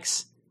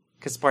IMAX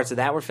because parts of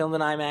that were filmed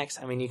in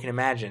IMAX. I mean, you can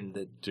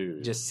imagine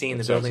Dude, just seeing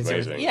the that sounds buildings. and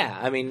amazing. everything. Yeah,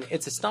 I mean,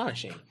 it's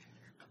astonishing.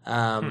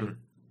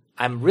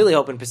 I'm really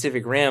hoping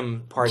Pacific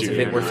Rim parts of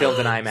it Dude. were filmed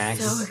in IMAX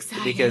So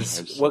excited. because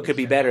I'm so what could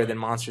be excited. better than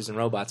monsters and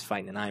robots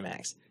fighting in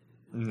IMAX?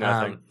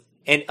 Nothing.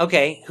 And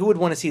okay, who would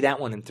want to see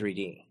that one in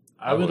 3D?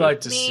 I would would.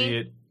 like to Me. see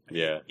it.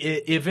 Yeah,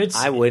 If it's,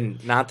 I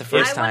wouldn't. Not the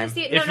first I time. want to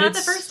see it. If No, not the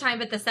it's- first time,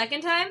 but the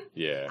second time.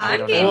 yeah. I I'm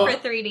don't game know. for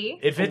 3D.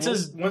 if it's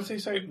as once they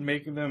start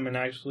making them an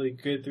actually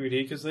good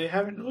 3D, because they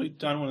haven't really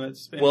done one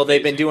that's been Well,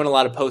 they've been amazing. doing a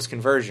lot of post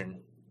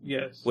conversion,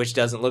 Yes. which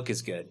doesn't look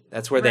as good.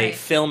 That's where they Right.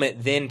 film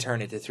it, then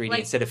turn it to 3D Like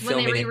instead of when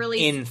they filming it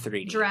re-released in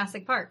 3D.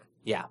 Jurassic Park.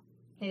 Yeah.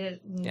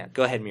 It- Yeah,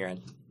 go ahead,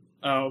 Murad.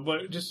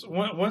 But just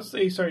once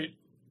they start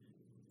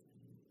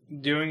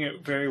doing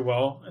it very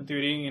well in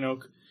 3D, you know,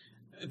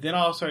 then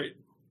I'll start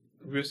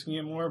risking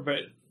it more. But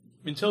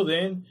until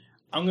then,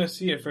 I'm going to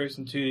see it first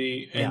in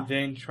 2D and Yeah.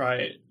 then try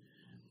it.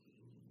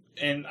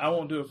 And I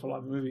won't do it for a lot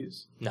of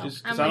movies. No.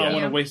 Just because I'm I don't with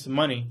want to you. waste the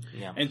money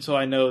Yeah. until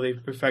I know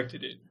they've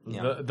perfected it.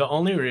 Yeah. the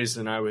only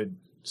reason I would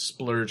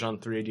splurge on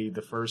 3D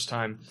the first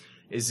time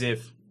is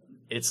if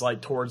it's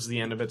like towards the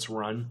end of its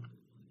run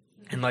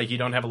and like you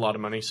don't have a lot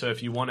of money. So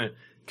if you want to,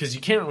 because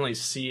you can't really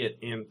see it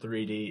in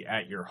 3D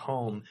at your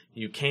home,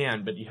 you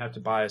can, but you have to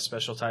buy a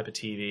special type of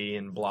TV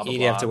and blah blah You'd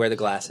blah. have to wear the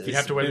glasses. You'd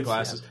have to wear the Yeah.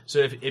 glasses. So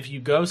if you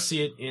go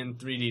see it in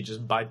 3D,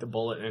 just bite the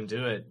bullet and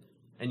do it,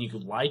 and you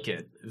could like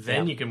it,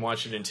 then Yeah. you can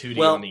watch it in 2D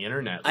Well, on the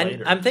internet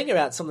later. I'm thinking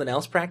about something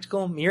else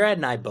practical. Murad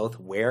and I both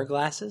wear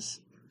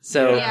glasses.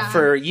 So Yeah.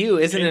 for you,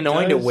 isn't it It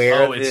annoying to does.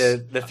 wear Oh,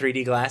 it's- the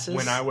 3D glasses?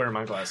 when I wear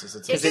my glasses,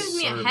 it's It gives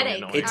me a absurdly headache.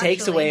 annoying. it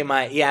takes actually. away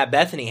my... Yeah,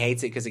 Bethany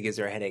hates it because it gives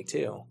her a headache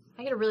too.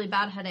 I get a really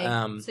bad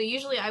headache. So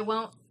usually I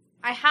won't.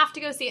 I have to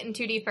go see it in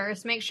 2D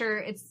first, make sure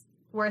it's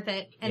worth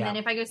it. And Yeah. then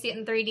if I go see it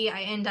in 3D,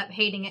 I end up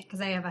hating it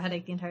because I have a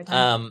headache the entire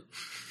time.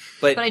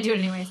 But but I do it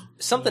anyways.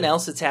 something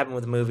else that's happened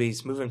with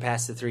movies, moving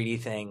past the 3D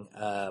thing,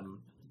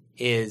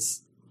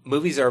 is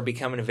movies are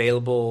becoming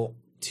available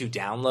to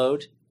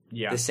download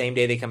Yeah. the same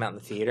day they come out in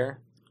the theater.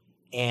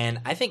 And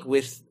I think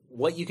with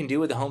what you can do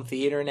with the home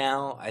theater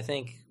now, I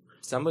think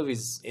some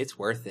movies, it's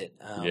worth it.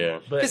 Yeah.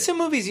 Because some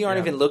movies you aren't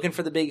yeah. even looking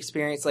for the big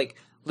experience. Like,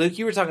 Luke,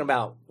 you were talking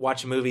about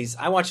watching movies.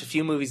 I watch a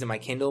few movies in my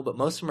Kindle, but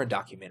most of them are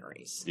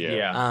documentaries. Yeah.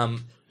 Yeah.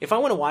 If I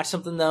want to watch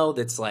something, though,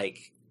 that's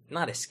like,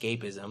 not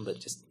escapism, but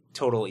just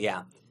total,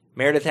 yeah.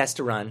 Meredith has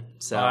to run,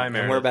 so Bye, and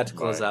Meredith. we're about to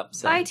close Bye. up.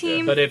 So. Bye,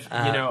 team. But if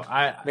Uh, you know,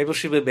 Maybe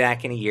she'll be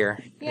back in a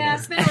year. Yeah,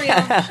 it's been real.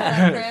 Shut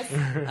up,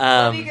 Chris.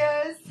 Love you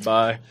guys.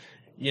 bye.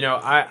 You know,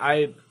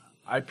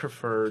 I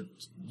prefer,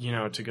 you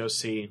know, to go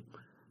see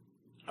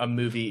a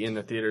movie in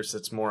the theaters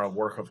that's more a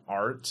work of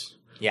art.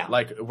 Yeah.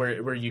 Like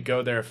where you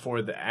go there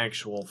for the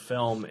actual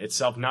film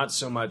itself, not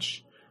so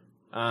much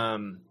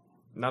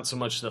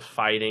the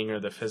fighting or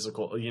the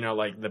physical, you know,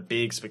 like the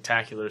big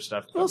spectacular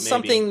stuff. but Well, maybe-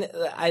 something,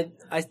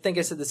 I think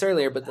I said this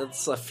earlier, but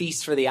that's a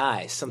feast for the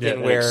eyes. Something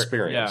An where...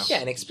 experience. Yeah,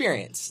 an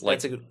experience. Like-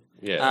 That's a good...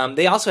 Yeah.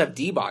 They also have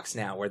D-Box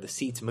now where the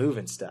seats move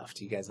and stuff.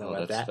 Do you guys know Oh,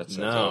 about that? that sounds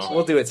No. awesome.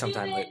 We'll do it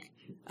sometime,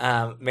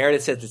 Luke.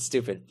 Meredith says it's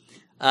stupid.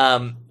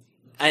 And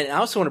I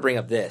also want to bring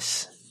up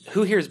this.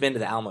 who here has been to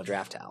the Alamo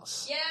Draft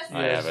House? Yes.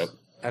 I haven't.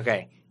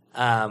 Okay.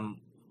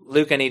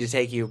 Luke, I need to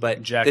take you,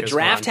 but Jack the is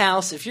Draft gone.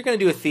 House, if you're going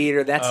to do a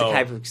theater, that's the Oh.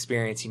 type of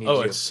experience you need to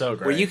do. it's so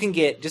great. Where you can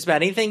get just about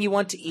anything you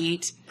want to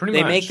eat. Pretty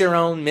they much. make their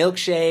own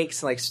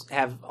milkshakes, like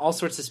have all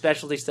sorts of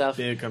specialty stuff.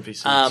 Big comfy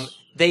seats.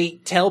 They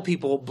tell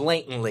people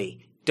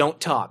blatantly, don't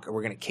talk or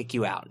we're going to kick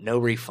you out. No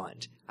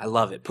refund. I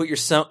love it. Put your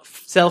cell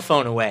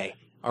phone away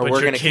or Put we're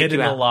your going to kid kick you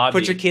in the out. lobby.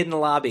 Put your kid in the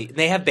lobby.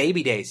 They have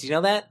baby days. You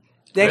know that?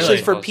 They actually,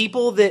 Really? for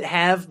people that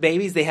have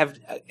babies, they have,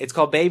 it's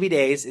called baby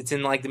days. It's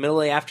in like the middle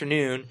of the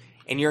afternoon.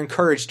 And you're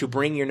encouraged to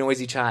bring your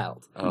noisy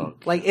child. Oh,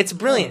 Like, it's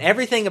brilliant.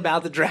 Everything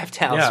about the Draft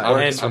House Yeah,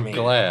 works and for I'm me.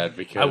 glad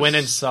because I went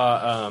and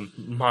saw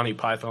Monty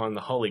Python and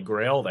the Holy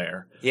Grail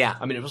there. Yeah.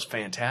 I mean, it was A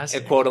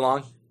fantastic. quote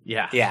along?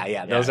 Yeah.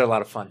 Yeah. Those are a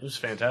lot of fun. It was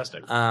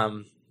fantastic. I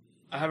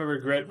have a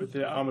regret with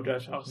the Alamo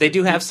Draft House. They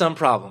do have some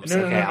problems.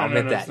 No, okay, I'll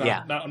admit it's that. not.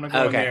 Yeah. I'm not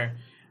going Okay. there.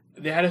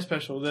 They had a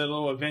special, the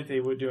little event they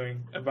were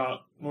doing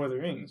about Lord of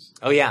the Rings,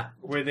 Oh, yeah.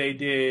 where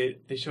they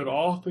showed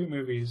all 3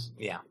 movies,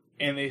 Yeah.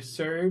 and they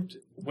served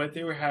what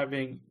they were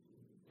having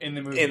in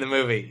the movie. In the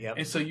movie. Yep.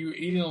 And so you were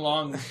eating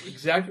along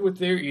exactly what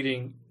they're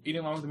eating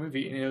along with the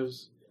movie, and it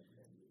was.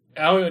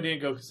 I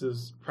didn't go because it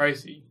was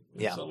pricey.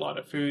 It Yeah. was a lot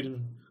of food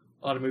and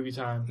a lot of movie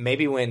time.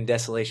 Maybe when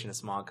Desolation of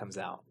Smog comes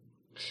out.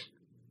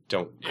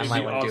 don't I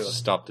might want to do it.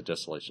 stop the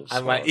desolation. Of I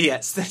Smog. might,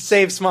 yes,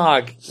 save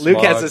Smog. Luke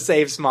has Smog. a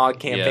Save Smog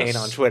campaign Yes.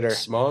 on Twitter.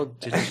 Smog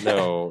didn't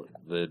know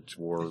the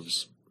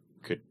dwarves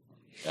could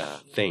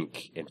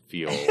think and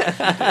feel.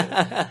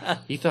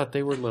 He thought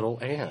they were little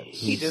ants.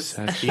 He just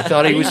He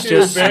thought he was knew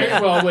just. very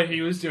well what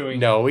he was doing.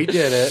 No, he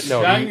didn't. No,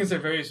 he, Dragons are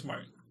very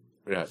smart.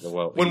 yeah,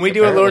 well, when he we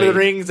do a Lord of the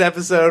apparently- Rings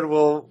episode,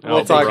 we'll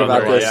I'll talk think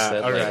about about this. it,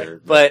 Said okay.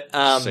 later. But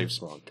Save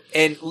Smog.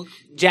 and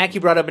Jack, you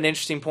brought up an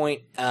interesting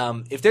point.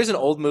 If there's an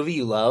old movie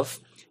you love,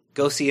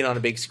 go see it on a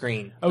big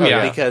screen. Oh,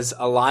 yeah. because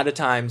a lot of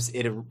times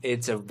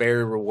it's a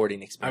very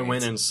rewarding I experience.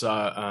 went and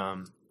saw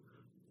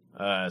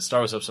Star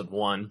Wars Episode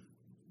 1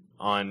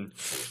 on...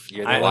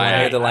 You're the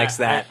liar that likes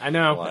that. I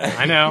know. Why?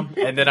 I know.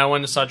 And then I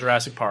went and saw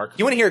Jurassic Park.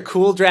 You want to hear a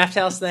cool Draft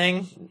House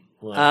thing?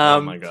 Oh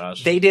my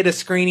gosh. They did a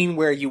screening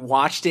where you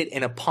watched it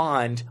in a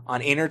pond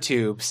on inner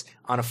tubes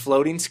on a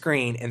floating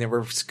screen, and there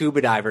were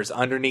scuba divers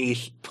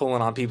underneath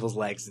pulling on people's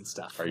legs and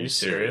stuff. Are you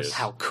serious? serious?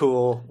 How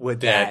cool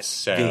would That that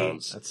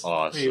sounds Wait,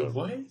 awesome.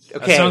 what? be?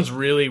 That sounds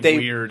really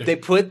weird. They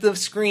put the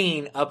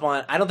screen up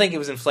on. I don't think it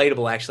was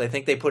inflatable. Actually, I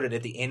think they put it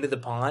at the end of the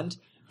pond,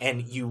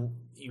 and you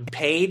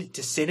paid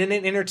to sit in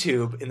an inner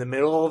tube in the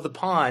middle of the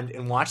pond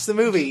and watch the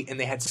movie, and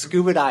they had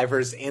scuba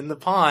divers in the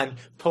pond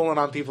pulling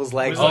on people's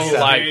legs. Was and it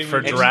stuff. like for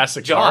And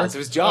Jurassic Jaws. Park? It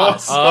was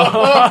Jaws.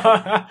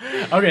 Oh.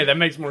 Okay, that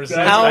makes more sense.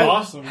 That's How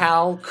awesome.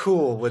 How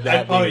cool would that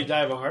I'd probably be?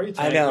 die of a heart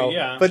attack. I know, but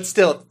yeah. but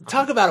still,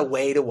 talk about a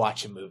way to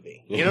watch a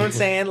movie. You know what I'm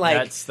saying? Like,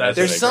 That's there's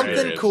what something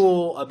it is.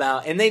 cool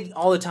about, and they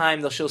all the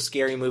time they'll show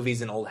scary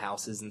movies in old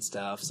houses and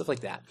stuff like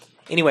that.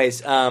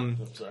 Anyways, and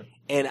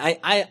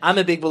I'm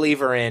a big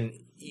believer in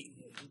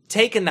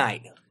take a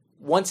night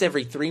once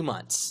every 3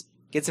 months,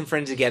 get some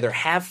friends together,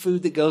 have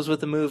food that goes with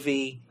the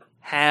movie,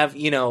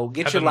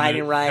 get your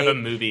lighting right, Have a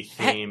movie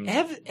theme.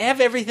 have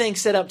everything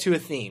set up to a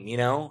theme.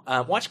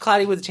 Watch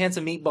Cloudy with a Chance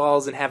of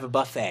Meatballs and have a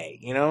buffet.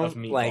 Of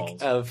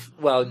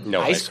meatballs.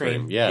 No, ice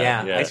cream.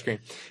 Yeah. Ice cream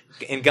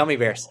and gummy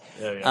bears.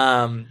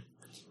 Yeah.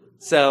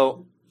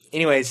 So,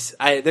 anyways,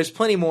 there's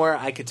plenty more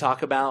I could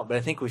talk about, but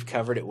I think we've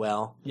covered it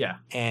well Yeah.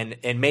 and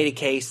made a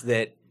case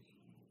that,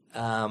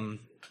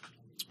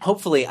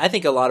 hopefully, I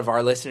think a lot of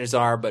our listeners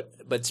are,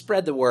 but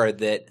spread the word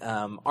that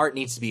art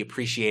needs to be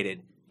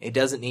appreciated. It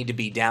doesn't need to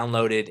be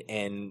downloaded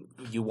and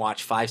you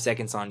watch 5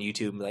 seconds on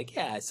YouTube and be like,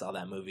 yeah, I saw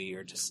that movie,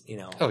 or just,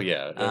 Oh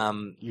yeah.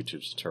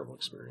 YouTube's a terrible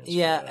experience. for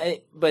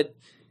that. but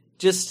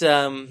just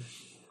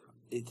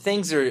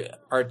things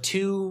are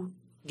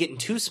getting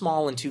too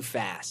small and too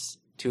fast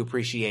to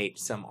appreciate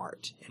some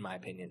art, in my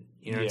opinion.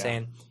 You know what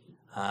I'm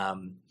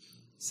saying?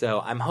 So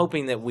I'm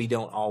hoping that we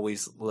don't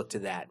always look to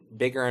that.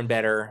 Bigger and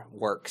better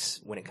works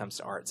when it comes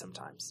to art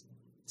sometimes.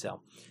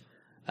 So,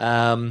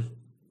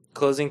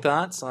 closing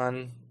thoughts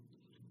on.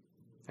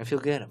 I feel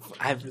good.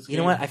 You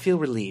know what? I feel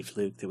relieved,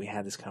 Luke, that we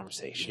had this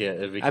conversation.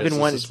 Yeah, because I've been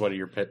wanting. this is one of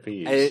your pet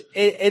peeves.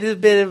 It is a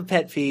bit of a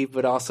pet peeve,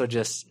 but also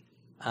just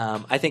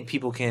I think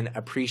people can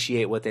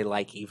appreciate what they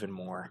like even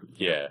more.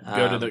 yeah.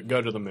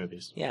 Go to the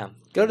movies. Yeah,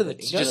 go to the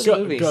just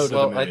movies. go to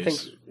Well, the I think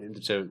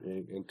movies.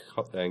 to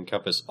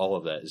encompass all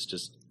of that is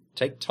just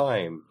take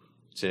time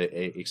to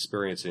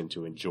experience it and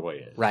to enjoy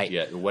it. Right.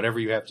 Yeah. Whatever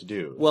you have to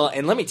do. Well,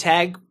 and let me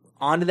tag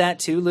onto that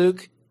too,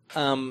 Luke.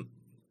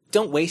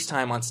 Don't waste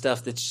time on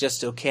stuff that's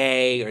just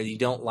okay or you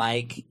don't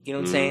like. You know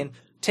what I'm saying?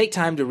 Take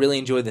time to really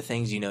enjoy the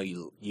things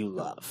you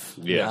love.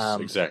 Yes,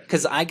 exactly.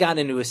 Because I got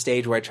into a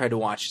stage where I tried to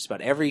watch just about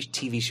every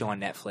TV show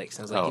on Netflix. And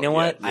I was like, Oh, you know yeah,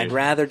 what? yeah. I'd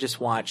rather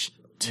just watch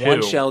Two.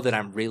 one show that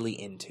I'm really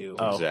into.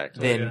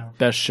 Exactly. Then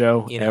Best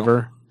show You know.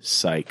 ever.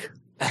 Psych.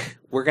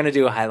 we're going to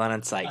do a highlight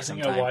on Psych I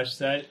think sometime. I watch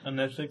that on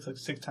Netflix like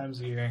 6 times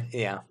a year.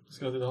 Yeah. Let's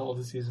go through the whole of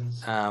the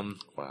seasons.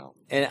 Wow.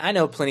 And I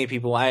know plenty of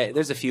people.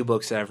 There's a few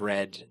books that I've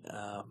read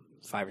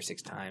 5 or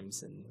 6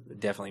 times, and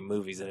definitely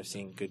movies that I've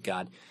seen. Good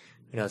God,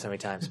 who knows how many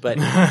times. But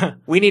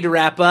we need to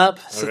wrap up.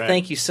 So Okay.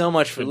 thank you so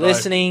much for Goodbye.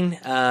 listening.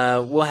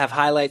 We'll have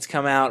highlights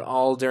come out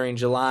all during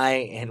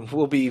July, and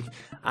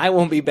I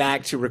won't be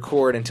back to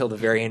record until the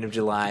very end of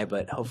July,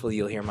 but hopefully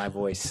you'll hear my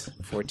voice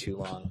before too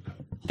long.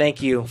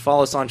 Thank you.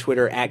 Follow us on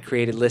Twitter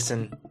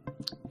 @CreatedListen.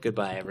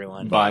 Goodbye,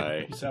 everyone.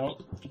 Bye. Peace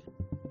out.